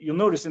that and you'll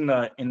notice in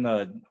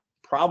the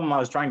problem I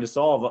was trying to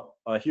solve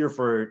here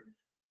for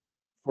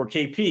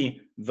Kp,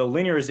 the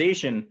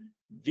linearization,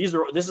 this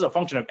is a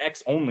function of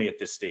x only at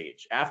this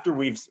stage. After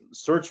we've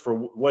searched for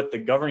what the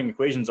governing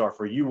equations are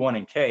for u1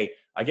 and k,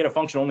 I get a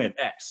function only of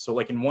x. So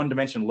like in one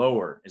dimension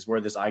lower is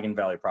where this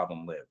eigenvalue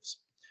problem lives.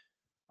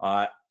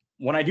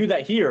 When I do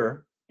that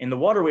here in the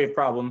water wave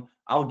problem,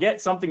 I'll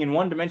get something in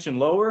one dimension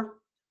lower,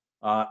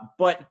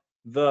 but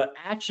the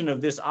action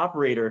of this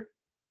operator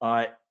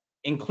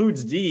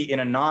includes d in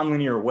a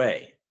nonlinear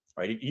way,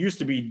 right? It used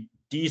to be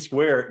d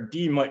squared,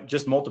 d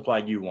just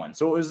multiplied u1.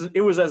 So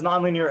it was as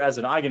nonlinear as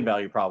an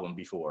eigenvalue problem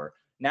before.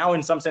 Now,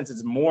 in some sense,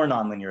 it's more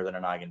nonlinear than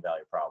an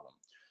eigenvalue problem.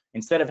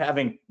 Instead of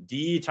having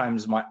d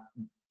times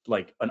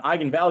like an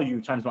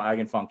eigenvalue times my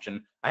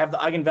eigenfunction, I have the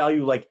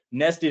eigenvalue like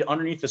nested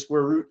underneath the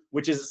square root,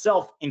 which is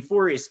itself in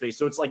Fourier space.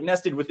 So it's like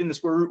nested within the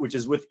square root, which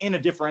is within a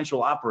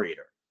differential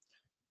operator.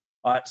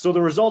 So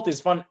the result is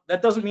fun.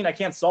 That doesn't mean I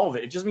can't solve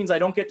it. It just means I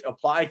don't get to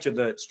apply to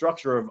the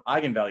structure of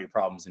eigenvalue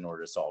problems in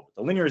order to solve it.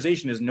 The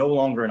linearization is no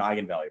longer an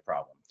eigenvalue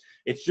problem.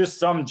 It's just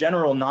some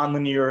general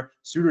nonlinear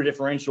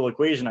pseudo-differential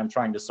equation I'm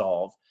trying to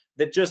solve.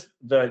 That just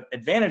the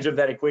advantage of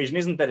that equation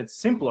isn't that it's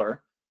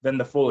simpler than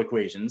the full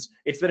equations.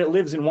 It's that it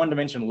lives in one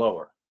dimension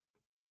lower.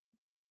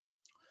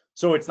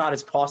 So it's not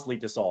as costly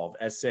to solve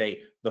as,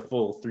 say, the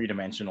full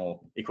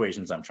three-dimensional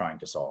equations I'm trying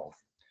to solve.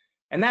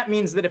 And that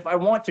means that if I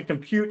want to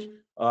compute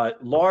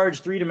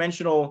large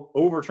three-dimensional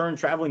overturned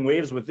traveling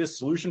waves with this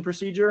solution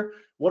procedure,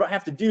 what I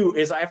have to do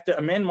is I have to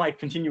amend my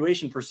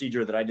continuation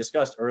procedure that I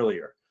discussed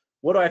earlier.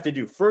 What do I have to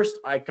do? First,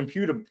 I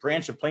compute a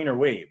branch of planar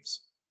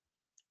waves,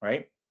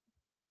 right?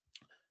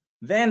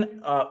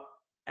 Then,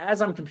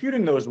 as I'm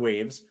computing those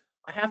waves,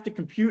 I have to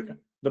compute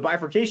the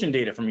bifurcation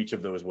data from each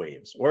of those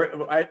waves.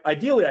 Or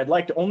ideally, I'd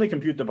like to only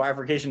compute the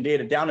bifurcation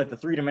data down at the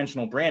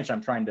three-dimensional branch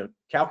I'm trying to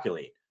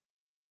calculate.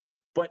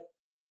 But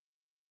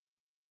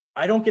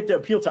I don't get to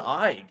appeal to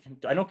I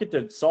don't get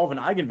to solve an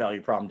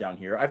eigenvalue problem down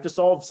here. I have to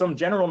solve some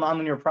general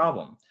nonlinear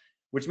problem,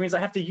 which means I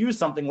have to use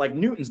something like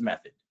Newton's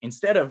method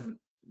instead of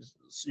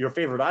your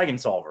favorite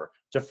eigensolver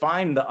to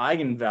find the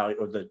eigenvalue,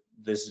 or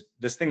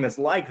this thing that's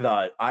like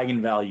the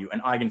eigenvalue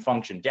and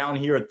eigenfunction down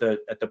here at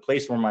the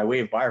place where my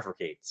wave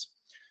bifurcates.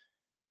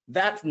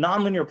 That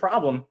nonlinear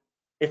problem,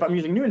 if I'm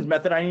using Newton's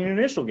method, I need an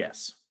initial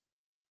guess.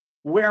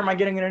 Where am I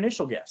getting an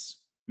initial guess?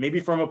 Maybe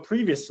from a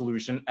previous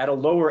solution at a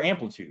lower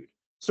amplitude.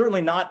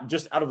 Certainly not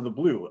just out of the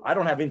blue. I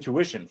don't have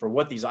intuition for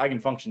what these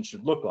eigenfunctions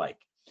should look like.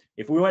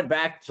 If we went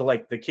back to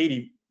like the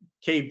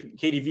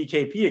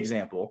KdV-Kp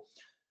example,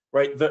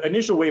 right, the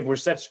initial wave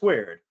was set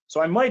squared.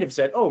 So I might have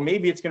said, oh,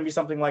 maybe it's going to be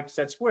something like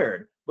set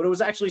squared, but it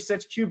was actually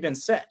set cubed and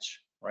sech,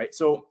 right?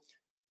 So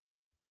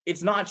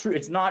it's not true.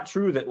 It's not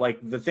true that like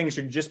the thing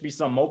should just be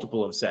some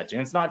multiple of sech,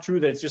 and it's not true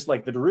that it's just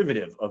like the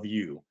derivative of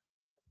u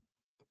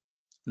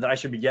that I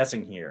should be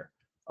guessing here.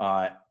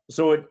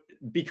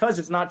 Because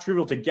it's not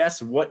trivial to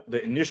guess what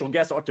the initial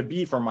guess ought to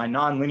be for my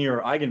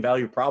nonlinear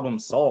eigenvalue problem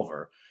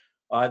solver,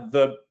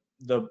 the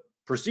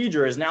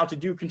procedure is now to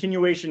do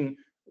continuation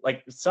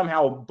like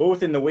somehow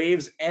both in the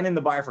waves and in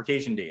the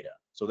bifurcation data.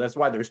 So that's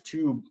why there's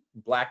two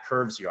black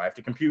curves here. I have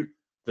to compute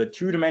the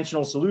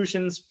two-dimensional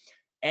solutions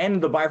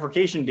and the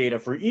bifurcation data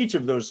for each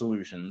of those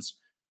solutions,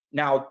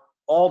 now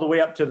all the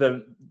way up to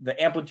the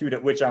amplitude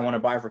at which I want to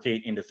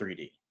bifurcate into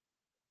 3D.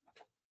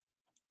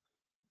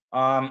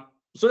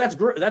 So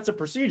that's a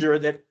procedure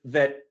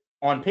that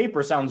on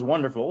paper sounds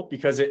wonderful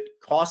because it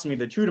costs me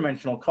the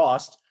two-dimensional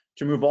cost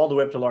to move all the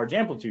way up to large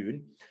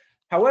amplitude.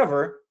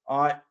 However,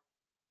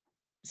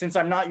 since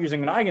I'm not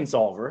using an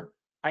eigensolver,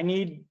 I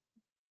need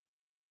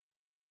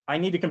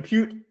to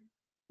compute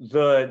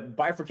the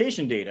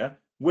bifurcation data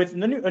with a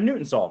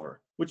Newton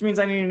solver, which means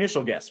I need an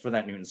initial guess for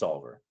that Newton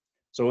solver.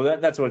 So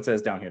that's what it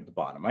says down here at the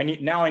bottom. I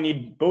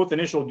need both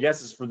initial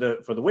guesses for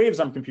the waves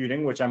I'm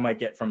computing, which I might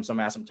get from some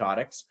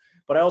asymptotics,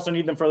 but I also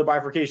need them for the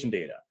bifurcation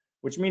data,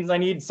 which means I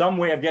need some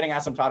way of getting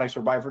asymptotics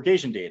for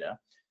bifurcation data.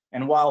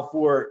 And while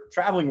for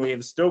traveling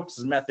waves, Stokes'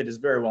 method is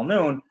very well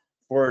known,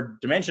 for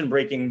dimension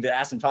breaking, the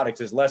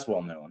asymptotics is less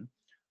well known.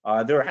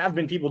 There have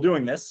been people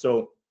doing this.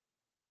 So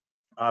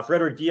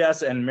Frederick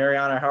Diaz and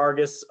Mariana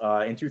Hargis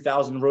in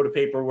 2000 wrote a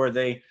paper where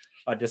they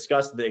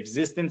discussed the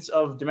existence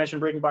of dimension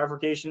breaking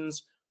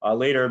bifurcations.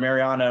 Later,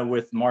 Mariana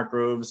with Mark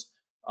Groves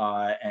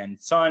and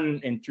Sun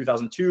in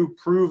 2002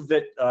 proved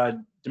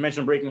that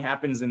dimension breaking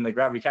happens in the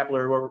gravity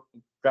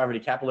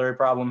capillary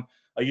problem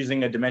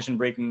using a dimension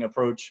breaking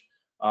approach.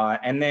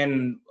 And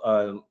then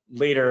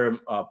later,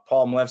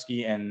 Paul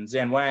Milewski and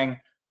Zan Wang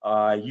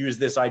used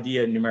this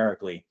idea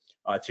numerically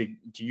to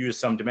use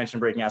some dimension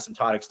breaking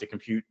asymptotics to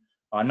compute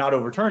not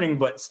overturning,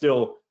 but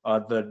still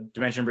the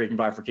dimension breaking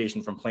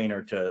bifurcation from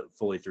planar to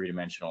fully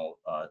three-dimensional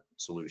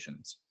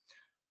solutions.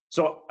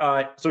 So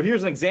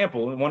here's an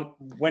example.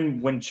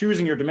 When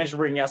choosing your dimension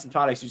breaking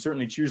asymptotics, you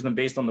certainly choose them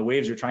based on the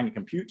waves you're trying to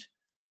compute.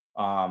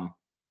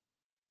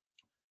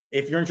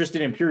 If you're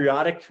interested in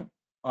periodic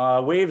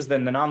waves,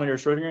 then the nonlinear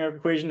Schrodinger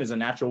equation is a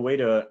natural way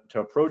to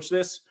approach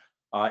this.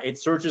 It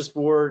searches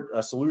for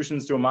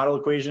solutions to a model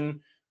equation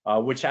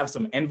which have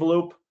some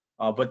envelope,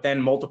 but then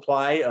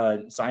multiply a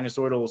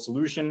sinusoidal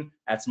solution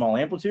at small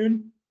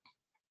amplitude.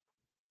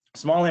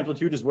 Small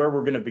amplitude is where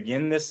we're going to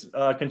begin this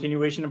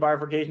continuation of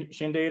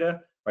bifurcation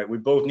data. Right, we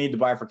both need the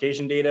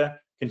bifurcation data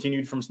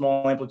continued from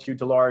small amplitude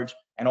to large,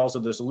 and also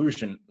the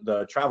solution,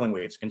 the traveling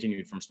waves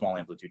continued from small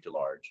amplitude to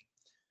large.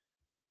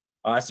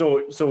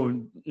 So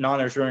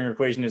nonlinear Schrodinger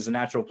equation is a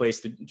natural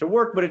place to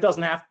work, but it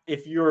doesn't have,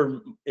 if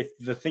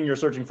the thing you're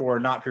searching for are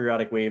not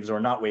periodic waves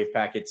or not wave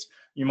packets,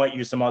 you might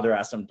use some other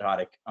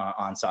asymptotic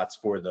ansatz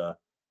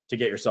to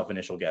get yourself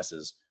initial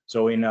guesses.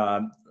 So in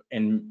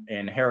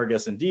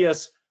Harrigus and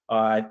Diaz,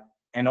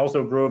 and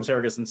also Groves,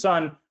 Harrigus, and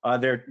Sun,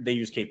 they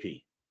use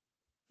KP.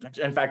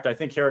 In fact, I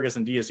think Harrigus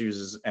and Diaz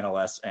uses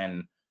NLS,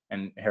 and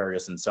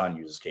Harrigus and Sun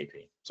uses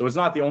KP. So it's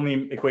not the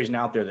only equation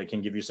out there that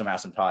can give you some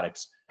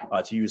asymptotics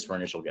to use for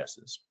initial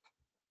guesses.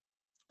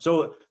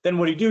 So then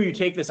what do? You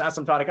take this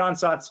asymptotic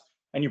ansatz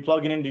and you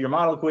plug it into your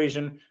model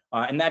equation.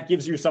 And that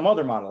gives you some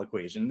other model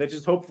equation that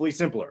is hopefully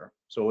simpler.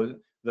 So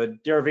the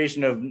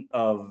derivation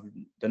of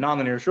the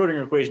nonlinear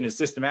Schrodinger equation is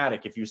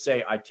systematic. If you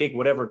say, I take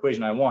whatever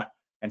equation I want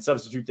and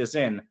substitute this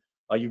in,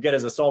 you get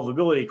as a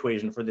solvability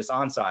equation for this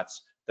ansatz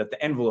that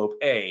the envelope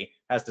A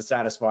has to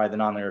satisfy the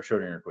nonlinear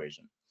Schrodinger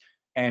equation.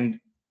 And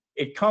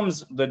it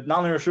comes, the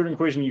nonlinear Schrodinger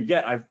equation you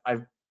get,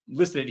 I've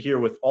listed it here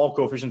with all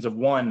coefficients of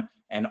 1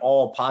 and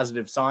all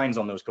positive signs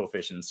on those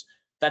coefficients.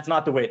 That's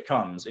not the way it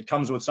comes. It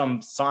comes with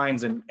some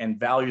signs and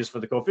values for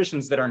the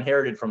coefficients that are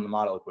inherited from the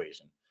model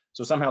equation.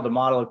 So somehow the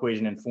model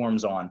equation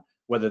informs on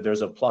whether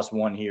there's a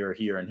 +1 here,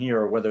 here, and here,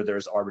 or whether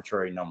there's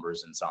arbitrary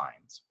numbers and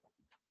signs.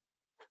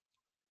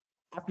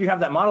 After you have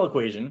that model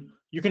equation,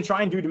 you can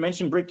try and do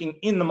dimension breaking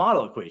in the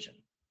model equation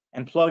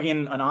and plug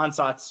in an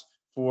ansatz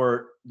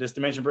for this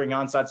dimension breaking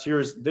ansatz.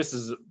 This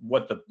is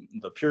what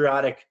the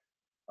periodic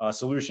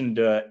solution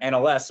to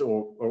NLS,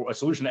 or a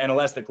solution to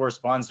NLS that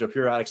corresponds to a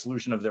periodic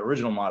solution of the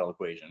original model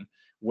equation,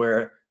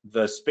 where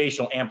the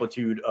spatial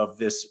amplitude of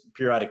this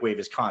periodic wave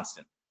is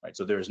constant, right?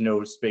 So there's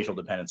no spatial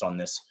dependence on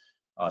this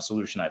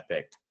solution I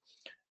picked.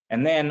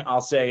 And then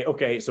I'll say,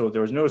 okay, so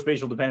there's no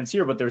spatial dependence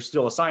here, but there's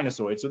still a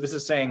sinusoid. So this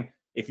is saying,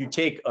 if you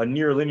take a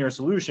near linear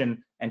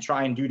solution and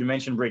try and do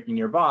dimension breaking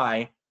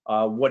nearby,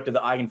 what do the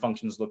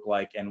eigenfunctions look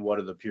like and what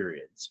are the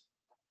periods?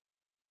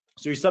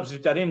 So you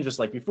substitute that in just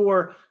like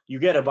before, you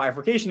get a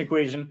bifurcation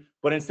equation,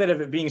 but instead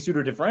of it being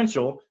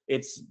pseudo-differential,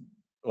 it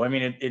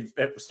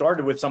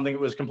started with something that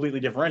was completely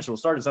differential. It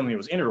started something that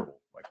was integrable.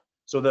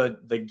 So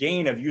the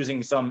gain of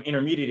using some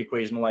intermediate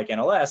equation like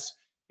NLS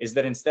is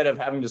that instead of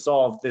having to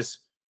solve this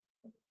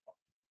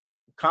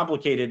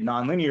complicated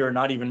nonlinear,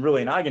 not even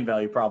really an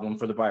eigenvalue problem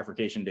for the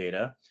bifurcation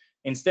data,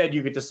 instead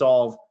you get to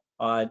solve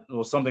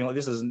well, something like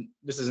this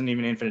isn't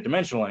even infinite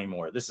dimensional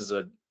anymore. This is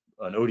an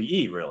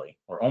ODE really,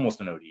 or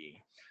almost an ODE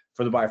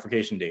for the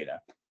bifurcation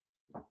data.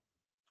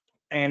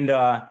 And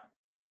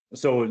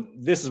so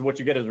this is what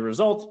you get as a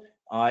result.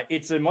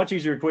 It's a much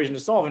easier equation to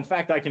solve. In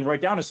fact, I can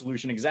write down a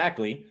solution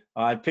exactly.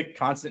 I pick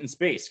constant in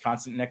space,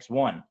 constant in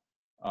x1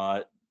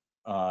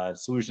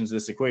 solutions to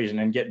this equation,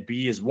 and get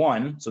b is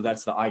 1. So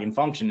that's the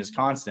eigenfunction is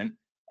constant,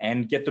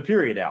 and get the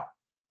period out.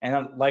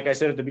 And like I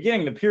said at the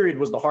beginning, the period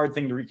was the hard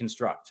thing to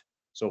reconstruct.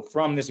 So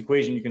from this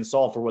equation, you can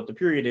solve for what the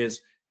period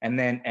is,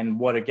 and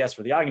what a guess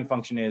for the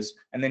eigenfunction is,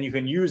 and then you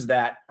can use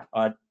that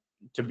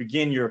to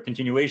begin your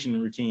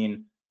continuation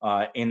routine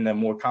in the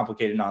more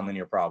complicated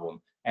nonlinear problem,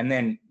 and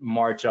then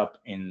march up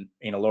in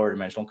a lower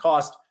dimensional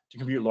cost to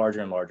compute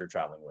larger and larger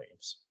traveling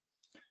waves.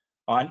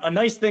 A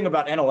nice thing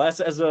about NLS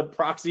as a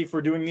proxy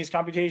for doing these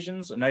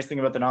computations, a nice thing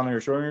about the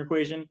nonlinear Schrodinger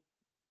equation,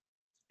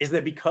 is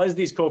that because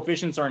these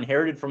coefficients are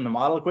inherited from the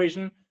model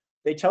equation,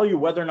 they tell you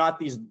whether or not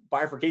these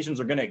bifurcations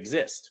are going to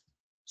exist.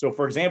 So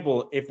for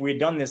example, if we had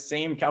done this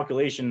same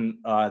calculation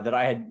that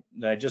I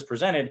just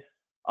presented,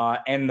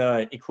 and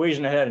the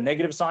equation had a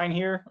negative sign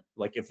here,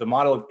 like if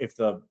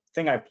the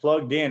thing I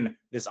plugged in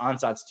this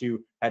ansatz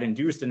to had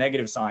induced a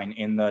negative sign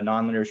in the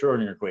nonlinear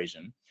Schrodinger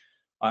equation,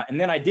 and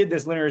then I did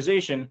this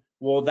linearization,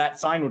 well, that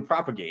sign would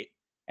propagate.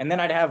 And then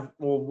I'd have,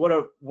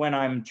 well, when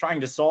I'm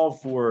trying to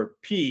solve for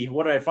P,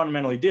 what I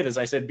fundamentally did is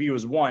I said B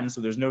was 1,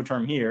 so there's no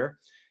term here.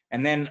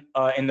 And then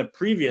in the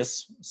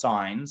previous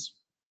signs,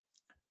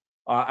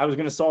 I was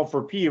going to solve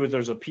for P, but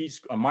there's a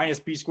minus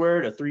P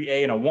squared, a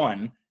 3a, and a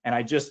 1. And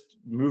I just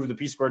moved the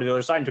P squared to the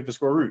other side and took the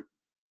square root,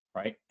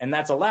 right? And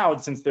that's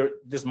allowed since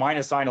this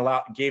minus sign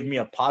gave me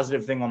a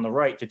positive thing on the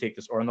right to take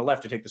this, or on the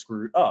left to take the square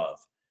root of.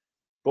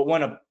 But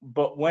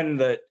when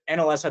the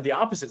NLS had the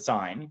opposite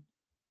sign,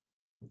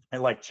 it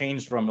like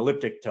changed from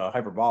elliptic to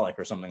hyperbolic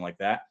or something like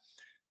that,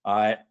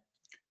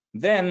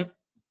 then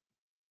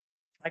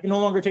I can no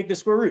longer take the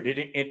square root.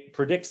 It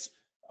predicts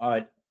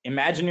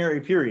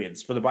imaginary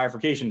periods for the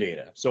bifurcation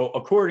data. So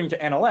according to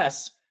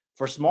NLS,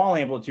 for small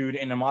amplitude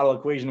in a model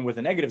equation with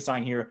a negative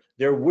sign here,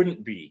 there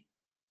wouldn't be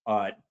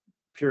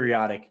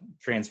periodic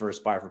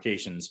transverse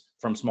bifurcations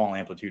from small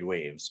amplitude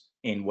waves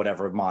in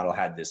whatever model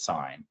had this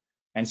sign.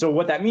 And so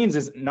what that means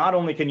is not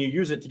only can you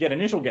use it to get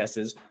initial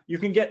guesses, you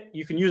can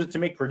use it to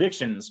make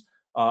predictions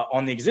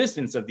on the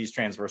existence of these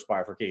transverse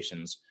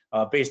bifurcations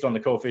based on the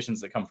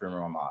coefficients that come from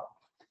your own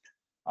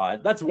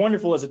model. That's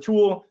wonderful as a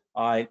tool.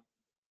 I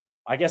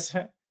guess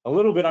a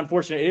little bit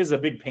unfortunate. It is a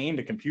big pain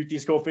to compute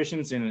these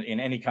coefficients in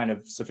any kind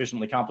of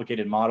sufficiently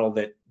complicated model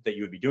that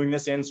you would be doing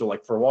this in. So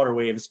like for water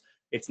waves,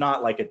 it's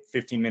not like a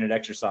 15-minute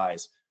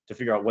exercise to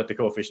figure out what the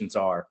coefficients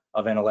are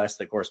of NLS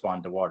that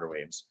correspond to water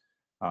waves.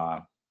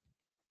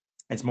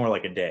 It's more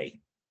like a day,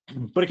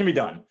 but it can be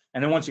done.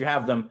 And then once you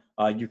have them,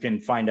 you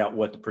can find out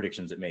what the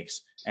predictions it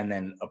makes and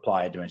then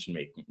apply a dimension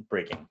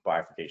breaking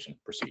bifurcation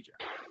procedure.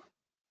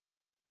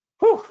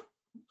 Whew.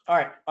 All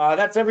right,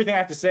 that's everything I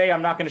have to say.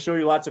 I'm not going to show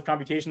you lots of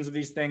computations of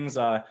these things.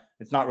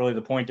 It's not really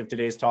the point of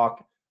today's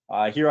talk.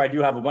 Here I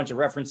do have a bunch of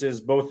references,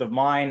 both of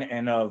mine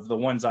and of the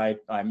ones I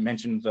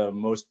mentioned the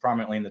most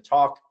prominently in the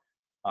talk.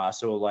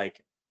 So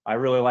like, I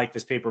really like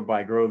this paper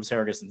by Groves,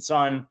 Harrigus, and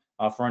Son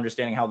for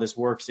understanding how this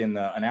works in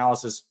the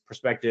analysis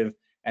perspective.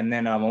 And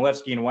then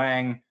Malevsky and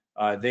Wang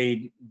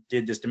they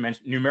did this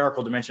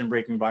numerical dimension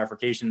breaking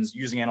bifurcations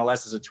using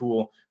NLS as a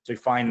tool to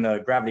find the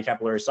gravity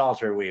capillary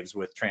solitary waves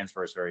with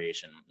transverse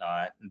variation.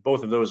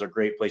 Both of those are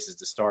great places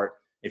to start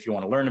if you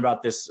want to learn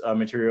about this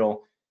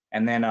material.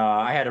 And then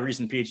I had a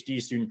recent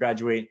PhD student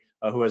graduate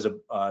who has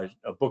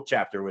a book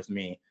chapter with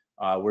me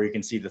where you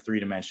can see the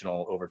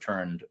three-dimensional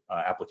overturned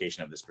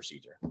application of this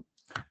procedure.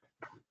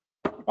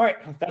 All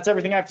right, that's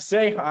everything I have to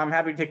say. I'm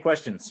happy to take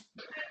questions.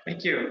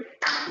 Thank you.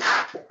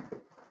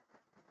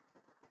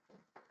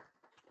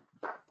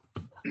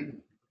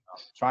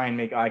 Try and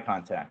make eye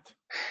contact.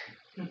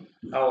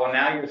 Oh, well,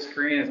 now your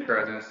screen is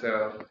frozen,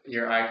 so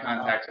your eye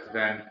contact has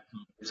been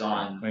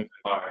on.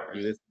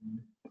 Do this.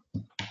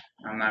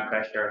 I'm not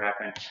quite sure what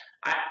happened.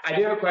 I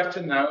do have a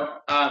question, though.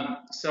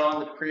 So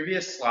on the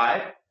previous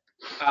slide,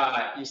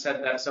 you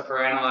said that so for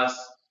NLS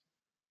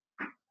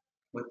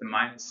with the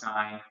minus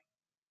sign,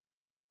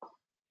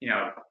 you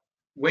know,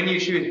 when you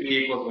choose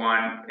b equals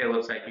 1, it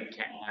looks like you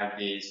can't have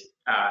these,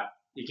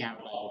 you can't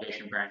have a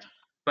elevation branch.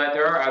 But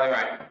there are other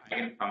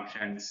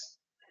eigenfunctions.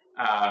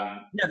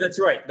 Yeah, that's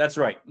right. That's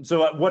right.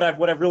 So what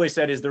I've really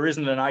said is there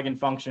isn't an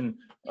eigenfunction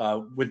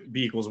with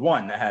b equals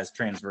 1 that has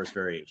transverse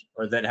variation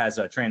or that has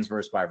a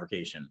transverse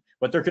bifurcation.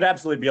 But there could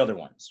absolutely be other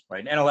ones,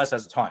 right? NLS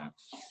has a ton,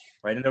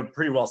 right? And they're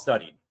pretty well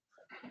studied.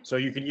 So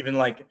you could even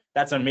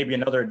that's maybe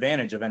another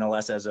advantage of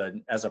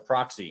NLS as a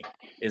proxy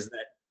is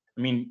that,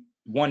 I mean,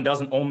 one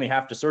doesn't only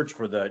have to search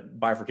for the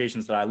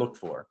bifurcations that I looked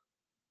for.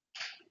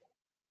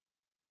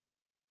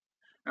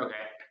 Okay.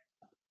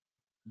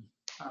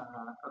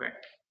 Okay.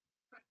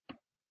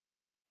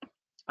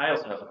 I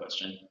also have a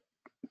question.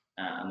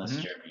 Unless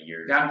Jeremy,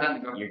 you're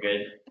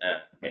good.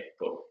 Okay,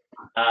 cool.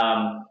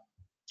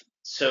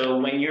 So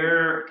when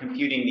you're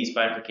computing these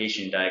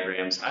bifurcation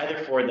diagrams,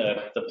 either for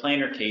the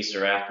planar case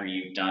or after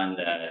you've done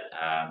the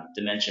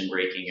dimension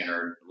breaking and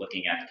are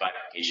looking at the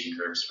bifurcation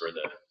curves for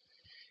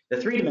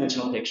the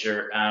three-dimensional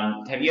picture,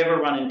 have you ever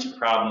run into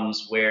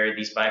problems where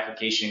these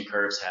bifurcation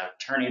curves have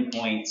turning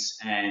points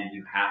and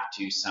you have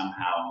to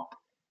somehow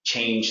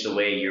change the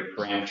way you're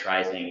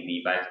parameterizing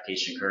the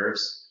bifurcation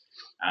curves?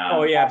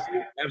 Oh yeah,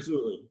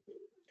 absolutely.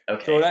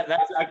 Okay. So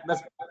that's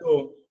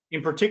so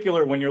in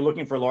particular when you're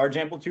looking for large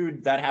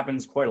amplitude, that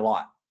happens quite a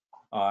lot.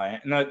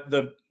 And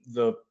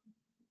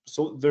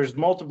so there's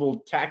multiple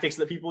tactics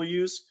that people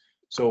use.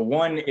 So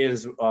one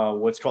is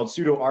what's called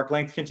pseudo arc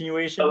length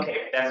continuation.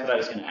 Okay, that's what I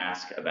was going to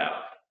ask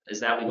about. Is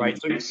that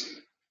what you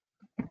use?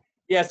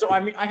 Yeah, so I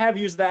mean I have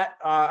used that.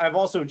 I've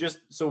also just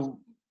pseudo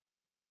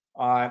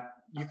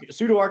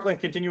arc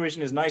length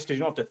continuation is nice because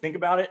you don't have to think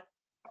about it.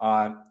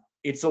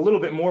 It's a little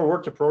bit more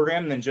work to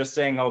program than just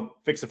saying, "Oh,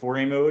 fix a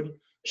Fourier mode."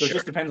 So It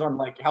just depends on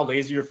how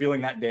lazy you're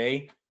feeling that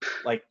day.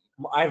 Like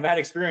I've had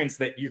experience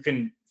that you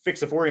can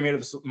fix a Fourier mode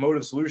of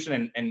the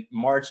solution and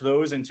march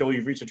those until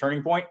you've reached a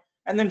turning point,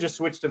 and then just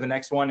switch to the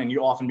next one, and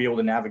you often be able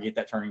to navigate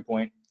that turning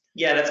point.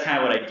 Yeah, that's kind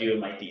of what I do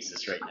in my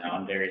thesis right now.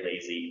 I'm very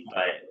lazy,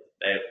 but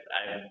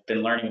I've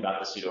been learning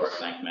about the pseudo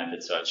arc length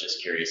method, so I was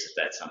just curious if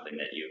that's something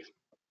that you've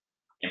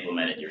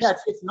implemented yourself.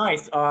 Yeah, it's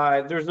nice.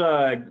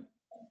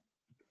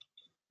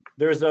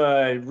 There's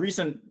a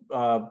recent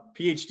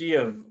PhD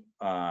of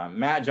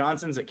Matt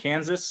Johnson's at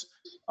Kansas.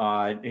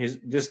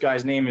 This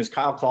guy's name is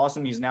Kyle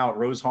Clausen. He's now at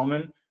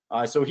Rose-Hulman.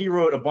 So he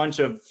wrote a bunch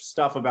of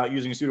stuff about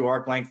using pseudo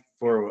arc length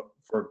for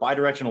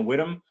bidirectional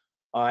Whittem.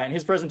 And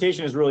his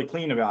presentation is really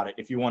clean about it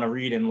if you want to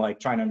read and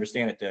try and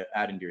understand it to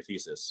add into your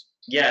thesis.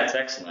 Yeah, it's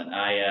excellent.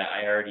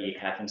 I already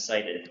have him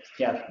cited.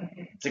 Yeah,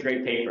 it's a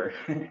great paper.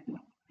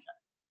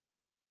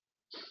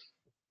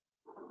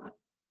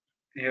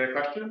 Any other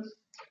questions?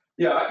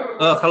 Yeah.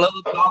 Hello,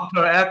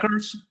 Dr.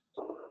 Akers.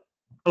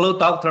 Hello,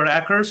 Dr.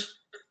 Akers.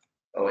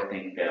 Oh, I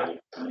think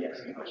somebody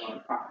asked a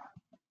question.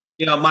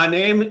 Yeah, my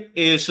name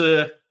is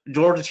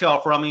George Chow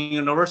from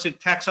University of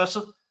Texas,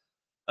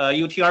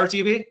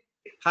 UTRGV.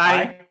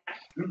 Hi.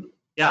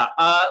 Yeah,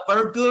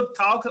 very good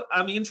talk.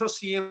 I'm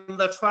interested in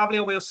the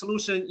traveling wave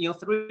solution in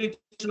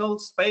three-dimensional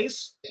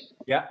space.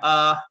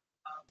 Yeah.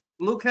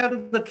 Look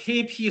at the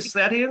KP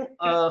setting.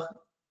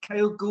 Can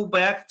you go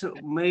back to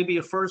maybe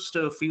first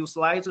a few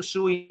slides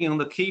showing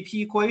the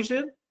KP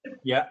equation?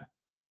 Yeah.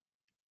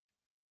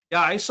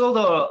 Yeah, I saw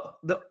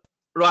the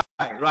right.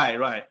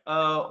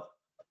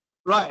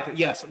 Right.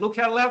 Yes. Look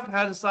at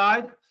left-hand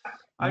side.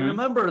 I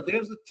remember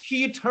there's a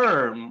T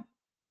term.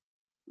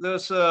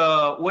 There's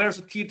where's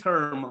the T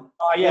term?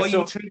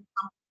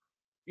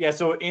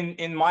 So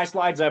in my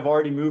slides, I've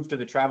already moved to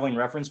the traveling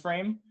reference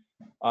frame.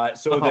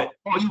 That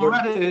you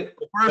already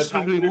first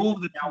remove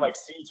the now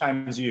C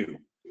times U.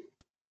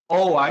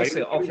 Oh, I right?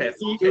 see. Okay. It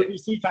would be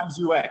C times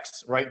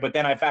UX, right? But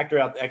then I factor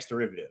out the X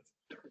derivative,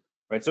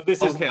 right? So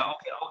this is okay.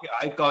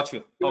 I got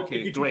you. Okay,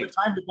 if you great. took the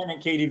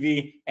time-dependent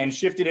KdV and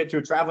shifted it to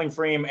a traveling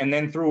frame and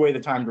then threw away the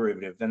time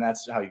derivative, then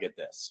that's how you get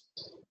this.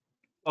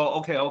 Oh,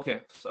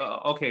 okay.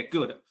 Okay,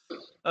 good.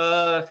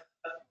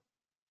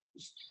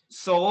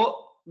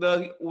 So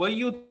when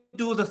you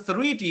do the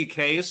 3D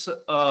case,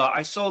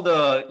 I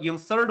saw in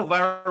third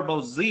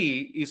variable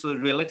Z is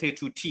related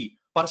to T,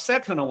 but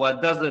second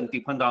one doesn't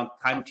depend on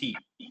time T.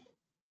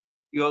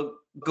 You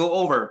go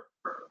over.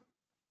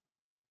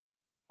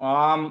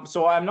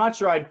 So I'm not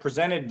sure I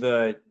presented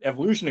the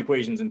evolution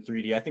equations in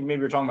 3D. I think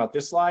maybe we're talking about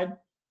this slide.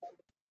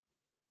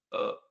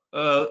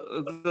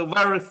 The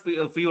very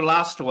few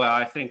last one,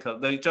 I think,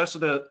 they just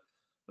the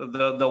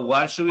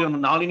one showing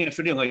nonlinear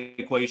shading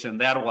equation,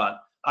 that one.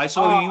 I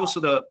saw you use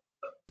the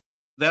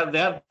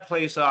that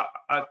place. Let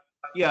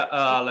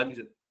me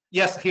see.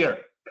 Yes, here.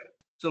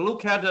 So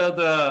look at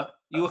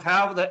you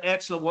have the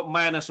x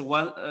minus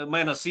 1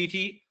 minus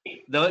ct.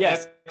 The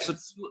Yes.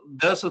 x,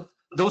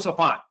 those are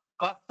fine.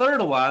 But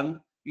third one,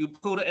 you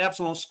put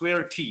epsilon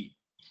squared t.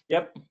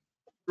 Yep.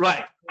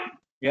 Right.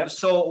 Yep.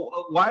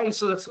 So why is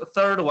the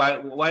third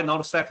one? Why not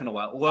the second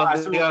one? Well,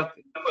 they are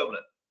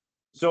equivalent.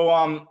 So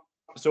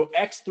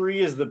x3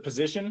 is the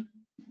position,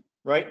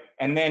 right?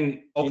 And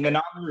then in the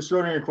nonlinear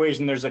Schrodinger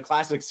equation, there's a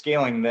classic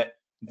scaling that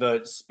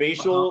the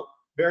spatial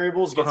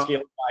variables get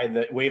scaled by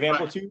the wave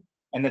amplitude,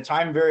 and the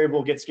time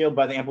variable gets scaled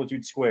by the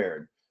amplitude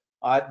squared.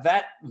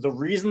 The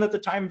reason that the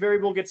time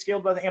variable gets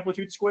scaled by the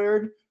amplitude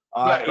squared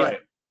is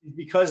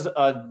because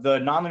the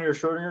nonlinear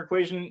Schrodinger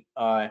equation,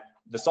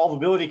 the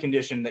solvability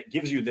condition that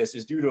gives you this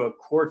is due to a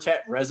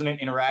quartet resonant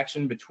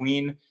interaction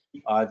between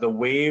the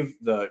wave,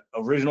 the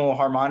original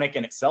harmonic,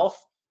 and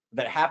itself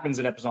that happens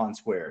at epsilon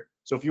squared.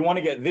 So if you want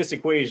to get this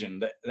equation,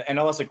 the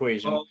NLS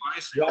equation,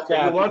 you have to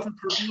have epsilon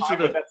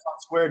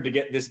squared to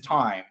get this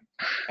time.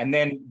 And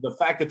then the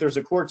fact that there's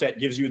a quartet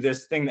gives you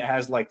this thing that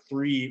has like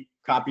 3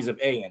 copies of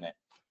A in it.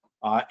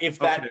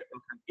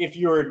 If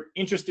you're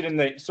interested in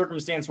the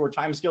circumstance where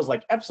time scales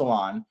like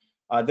epsilon,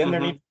 then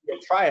there needs to be a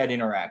triad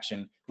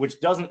interaction,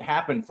 which doesn't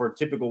happen for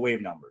typical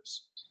wave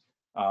numbers.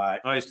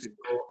 I see.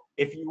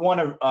 If you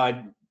want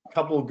a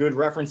couple of good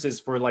references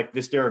for like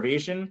this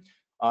derivation,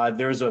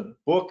 there's a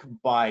book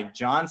by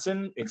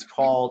Johnson. It's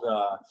called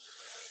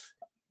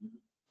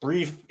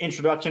Brief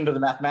Introduction to the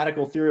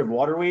Mathematical Theory of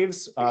Water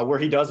Waves, where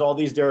he does all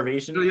these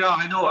derivations. Yeah,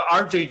 I know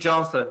R.J.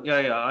 Johnson.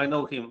 Yeah, I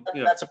know him.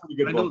 Yeah. That's a pretty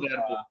good book.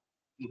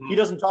 He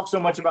doesn't talk so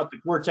much about the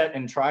quartet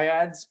and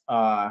triads,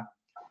 but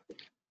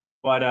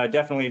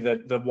definitely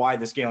the why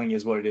the scaling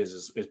is what it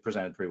is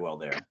presented pretty well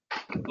there.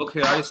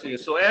 Okay, I see.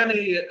 So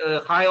any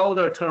high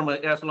order term,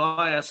 as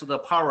long as the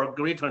power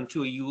greater than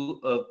 2, you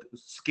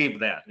skip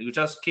that. You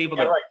just skip the.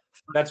 Right.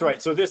 That's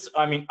right. So this,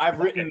 I mean, I've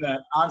written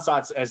the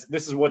ansatz as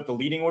this is what the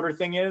leading order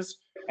thing is,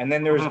 and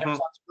then there's epsilon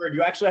squared.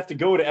 You actually have to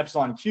go to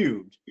epsilon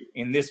cubed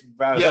in this.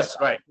 Yes,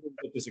 right.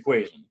 With this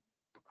equation.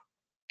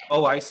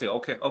 Oh, I see.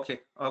 Okay,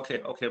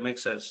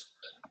 makes sense.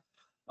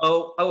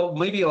 Oh,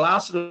 maybe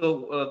last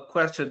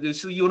question.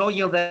 So,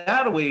 in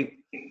that way,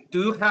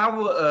 do you have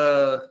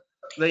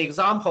the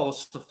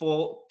examples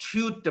for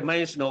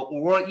 2-dimensional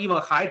or even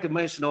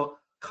high-dimensional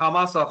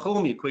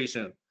Kamasa-Home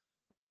equation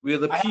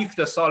with the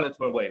peaked solid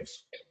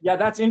waves? Yeah,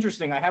 that's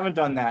interesting. I haven't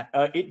done that.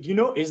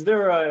 Is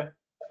there a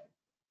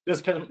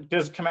does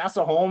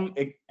Kamasa-Home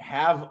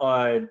have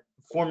a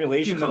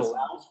formulation that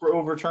allows for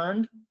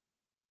overturned?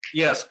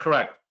 Yes,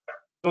 correct.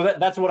 So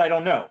that's what I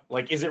don't know.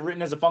 Like, is it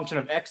written as a function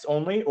of x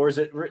only, or is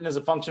it written as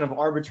a function of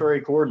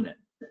arbitrary coordinate?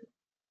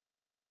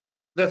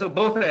 That's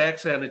both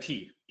x and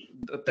t,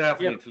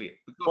 definitely.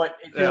 Yeah, but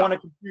if you want to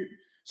compute,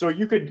 so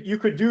you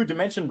could do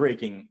dimension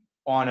breaking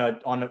on a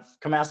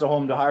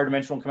Kamasa-Home to higher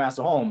dimensional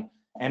Kamasa-Home,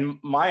 and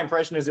my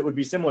impression is it would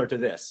be similar to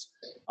this.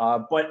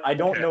 But I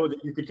don't know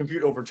that you could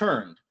compute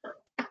overturned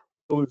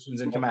solutions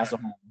in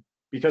Kamasa-Home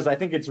because I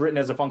think it's written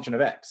as a function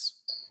of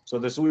x. So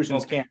the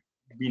solutions can't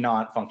be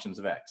not functions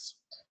of x.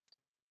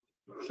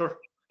 Sure.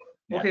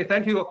 Yeah. Okay,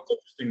 thank you. That's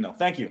interesting though.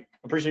 Thank you.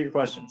 Appreciate your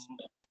questions.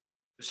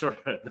 Sure,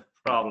 no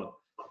problem.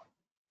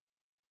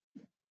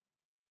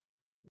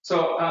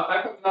 So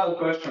I have another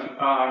question.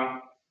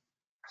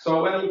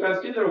 So when you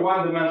consider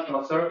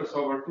one-dimensional surface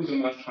over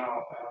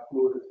two-dimensional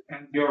fluid,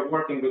 and you're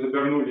working with the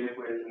Bernoulli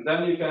equation,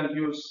 then you can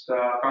use the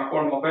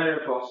conformal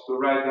variables to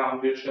write down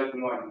which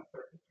Neumann.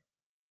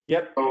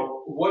 Yep.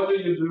 So what do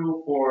you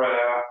do for an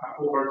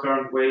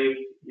overturned wave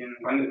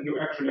when you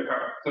actually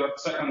have the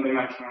second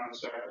dimension on the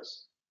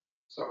surface?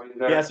 So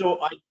so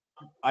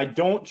I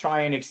don't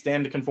try and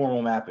extend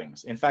conformal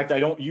mappings. In fact, I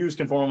don't use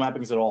conformal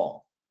mappings at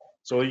all.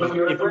 So if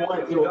you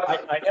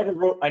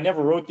want, I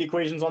never wrote the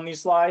equations on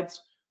these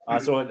slides.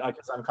 So I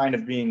guess I'm kind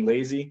of being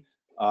lazy.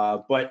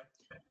 But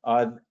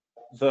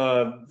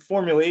the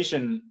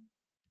formulation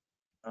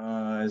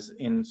is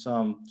in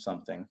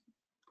something.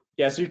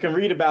 Yeah, so you can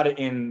read about it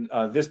in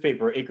this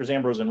paper, Akers,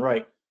 Ambrose, and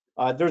Wright.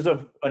 There's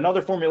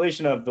another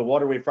formulation of the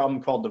water wave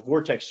problem called the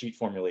vortex sheet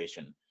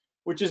formulation,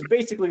 which is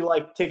basically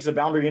like takes a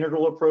boundary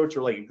integral approach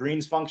or like a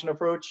Green's function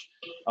approach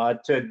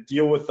to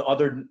deal with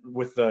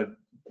the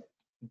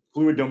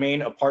fluid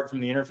domain apart from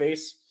the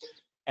interface.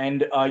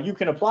 And you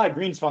can apply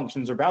Green's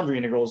functions or boundary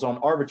integrals on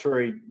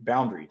arbitrary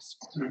boundaries.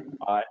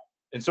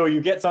 And so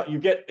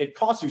it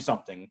costs you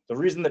something. The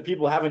reason that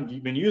people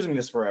haven't been using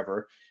this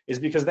forever is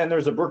because then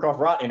there's a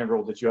Birkhoff-Rott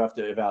integral that you have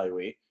to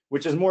evaluate,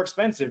 which is more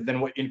expensive than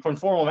what in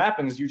conformal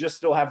mappings, you just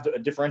still have a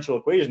differential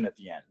equation at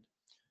the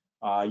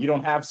end. You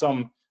don't have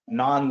some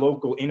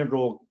non-local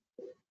integral,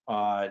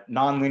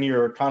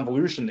 non-linear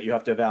convolution that you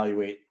have to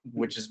evaluate,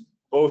 which is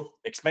both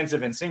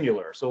expensive and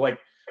singular. So like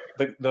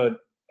the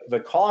the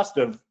cost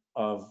of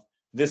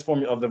this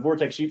formula, of the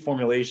vortex sheet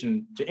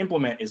formulation to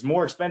implement, is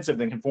more expensive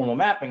than conformal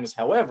mappings.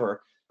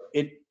 However,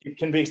 it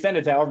can be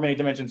extended to however many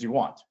dimensions you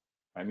want.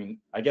 I mean,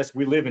 I guess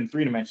we live in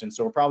 3 dimensions,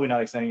 so we're probably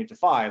not extending it to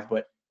 5,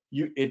 but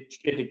it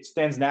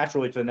extends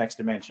naturally to the next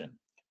dimension.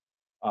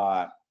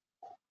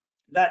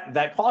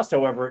 That cost,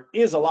 however,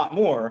 is a lot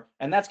more,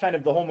 and that's kind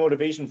of the whole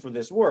motivation for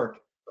this work,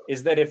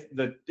 is that if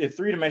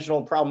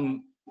 3-dimensional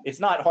problem, it's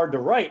not hard to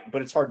write,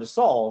 but it's hard to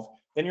solve,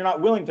 then you're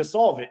not willing to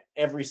solve it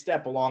every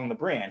step along the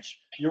branch.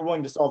 You're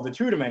willing to solve the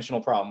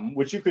 2-dimensional problem,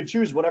 which you could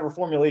choose whatever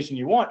formulation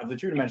you want of the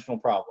 2-dimensional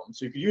problem.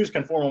 So you could use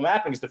conformal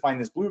mappings to find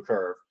this blue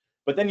curve,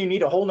 but then you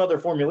need a whole nother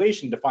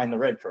formulation to find the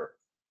red curve.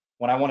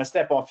 When I want to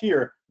step off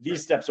here,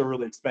 these steps are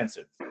really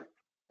expensive.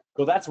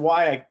 So that's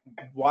why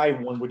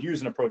one would use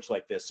an approach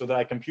like this, so that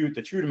I compute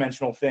the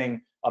 2-dimensional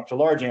thing up to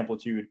large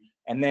amplitude,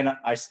 and then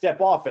I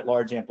step off at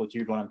large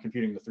amplitude when I'm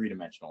computing the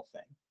 3-dimensional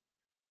thing.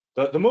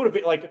 The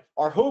motivate, like,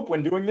 our hope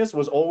when doing this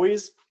was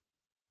always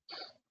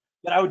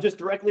that I would just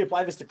directly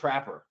apply this to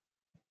Crapper,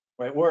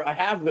 right? Where I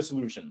have the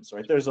solutions,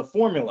 right? There's a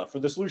formula for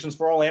the solutions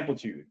for all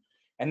amplitude.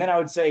 And then I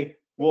would say,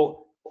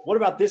 well, what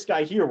about this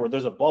guy here where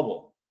there's a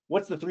bubble?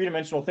 What's the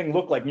 3-dimensional thing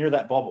look like near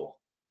that bubble?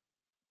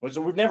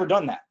 So we've never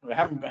done that. We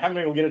haven't been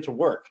able to get it to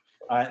work.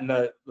 And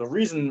the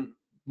reason,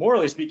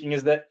 morally speaking,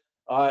 is that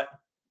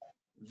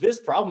this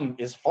problem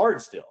is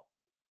hard still.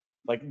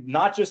 Like,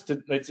 not just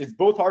to, it's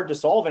both hard to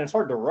solve and it's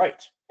hard to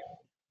write.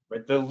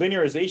 Right? The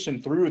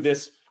linearization through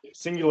this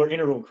singular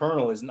integral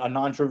kernel is a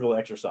non-trivial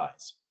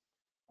exercise.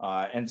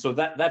 And so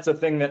that's a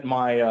thing that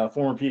my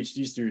former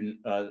PhD student,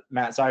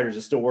 Matt Siders,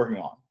 is still working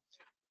on.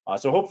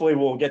 So hopefully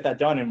we'll get that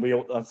done,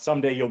 and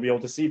someday you'll be able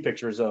to see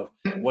pictures of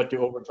what do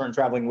overturned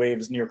traveling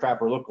waves near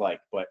Crapper look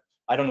like, but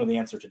I don't know the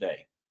answer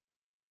today.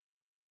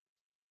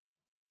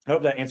 I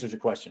hope that answers your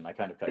question. I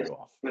kind of cut you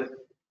off.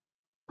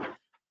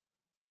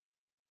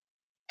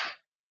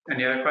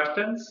 Any other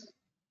questions?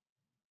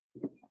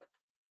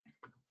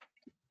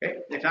 Okay,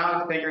 if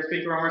not, thank our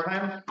speaker one more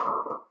time.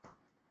 All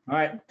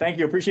right, thank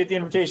you. Appreciate the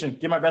invitation.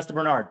 Give my best to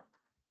Bernard.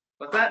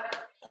 What's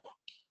that?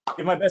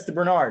 Give my best to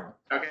Bernard.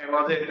 Okay,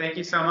 well, dude, thank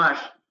you so much.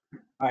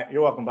 All right,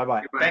 you're welcome.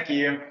 Bye-bye. Thank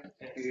you.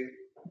 Thank you.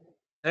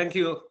 Thank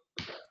you.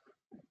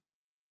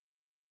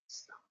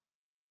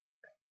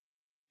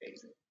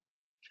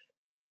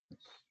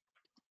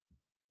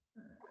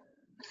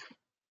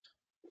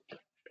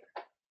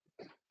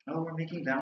 Oh, we're making that.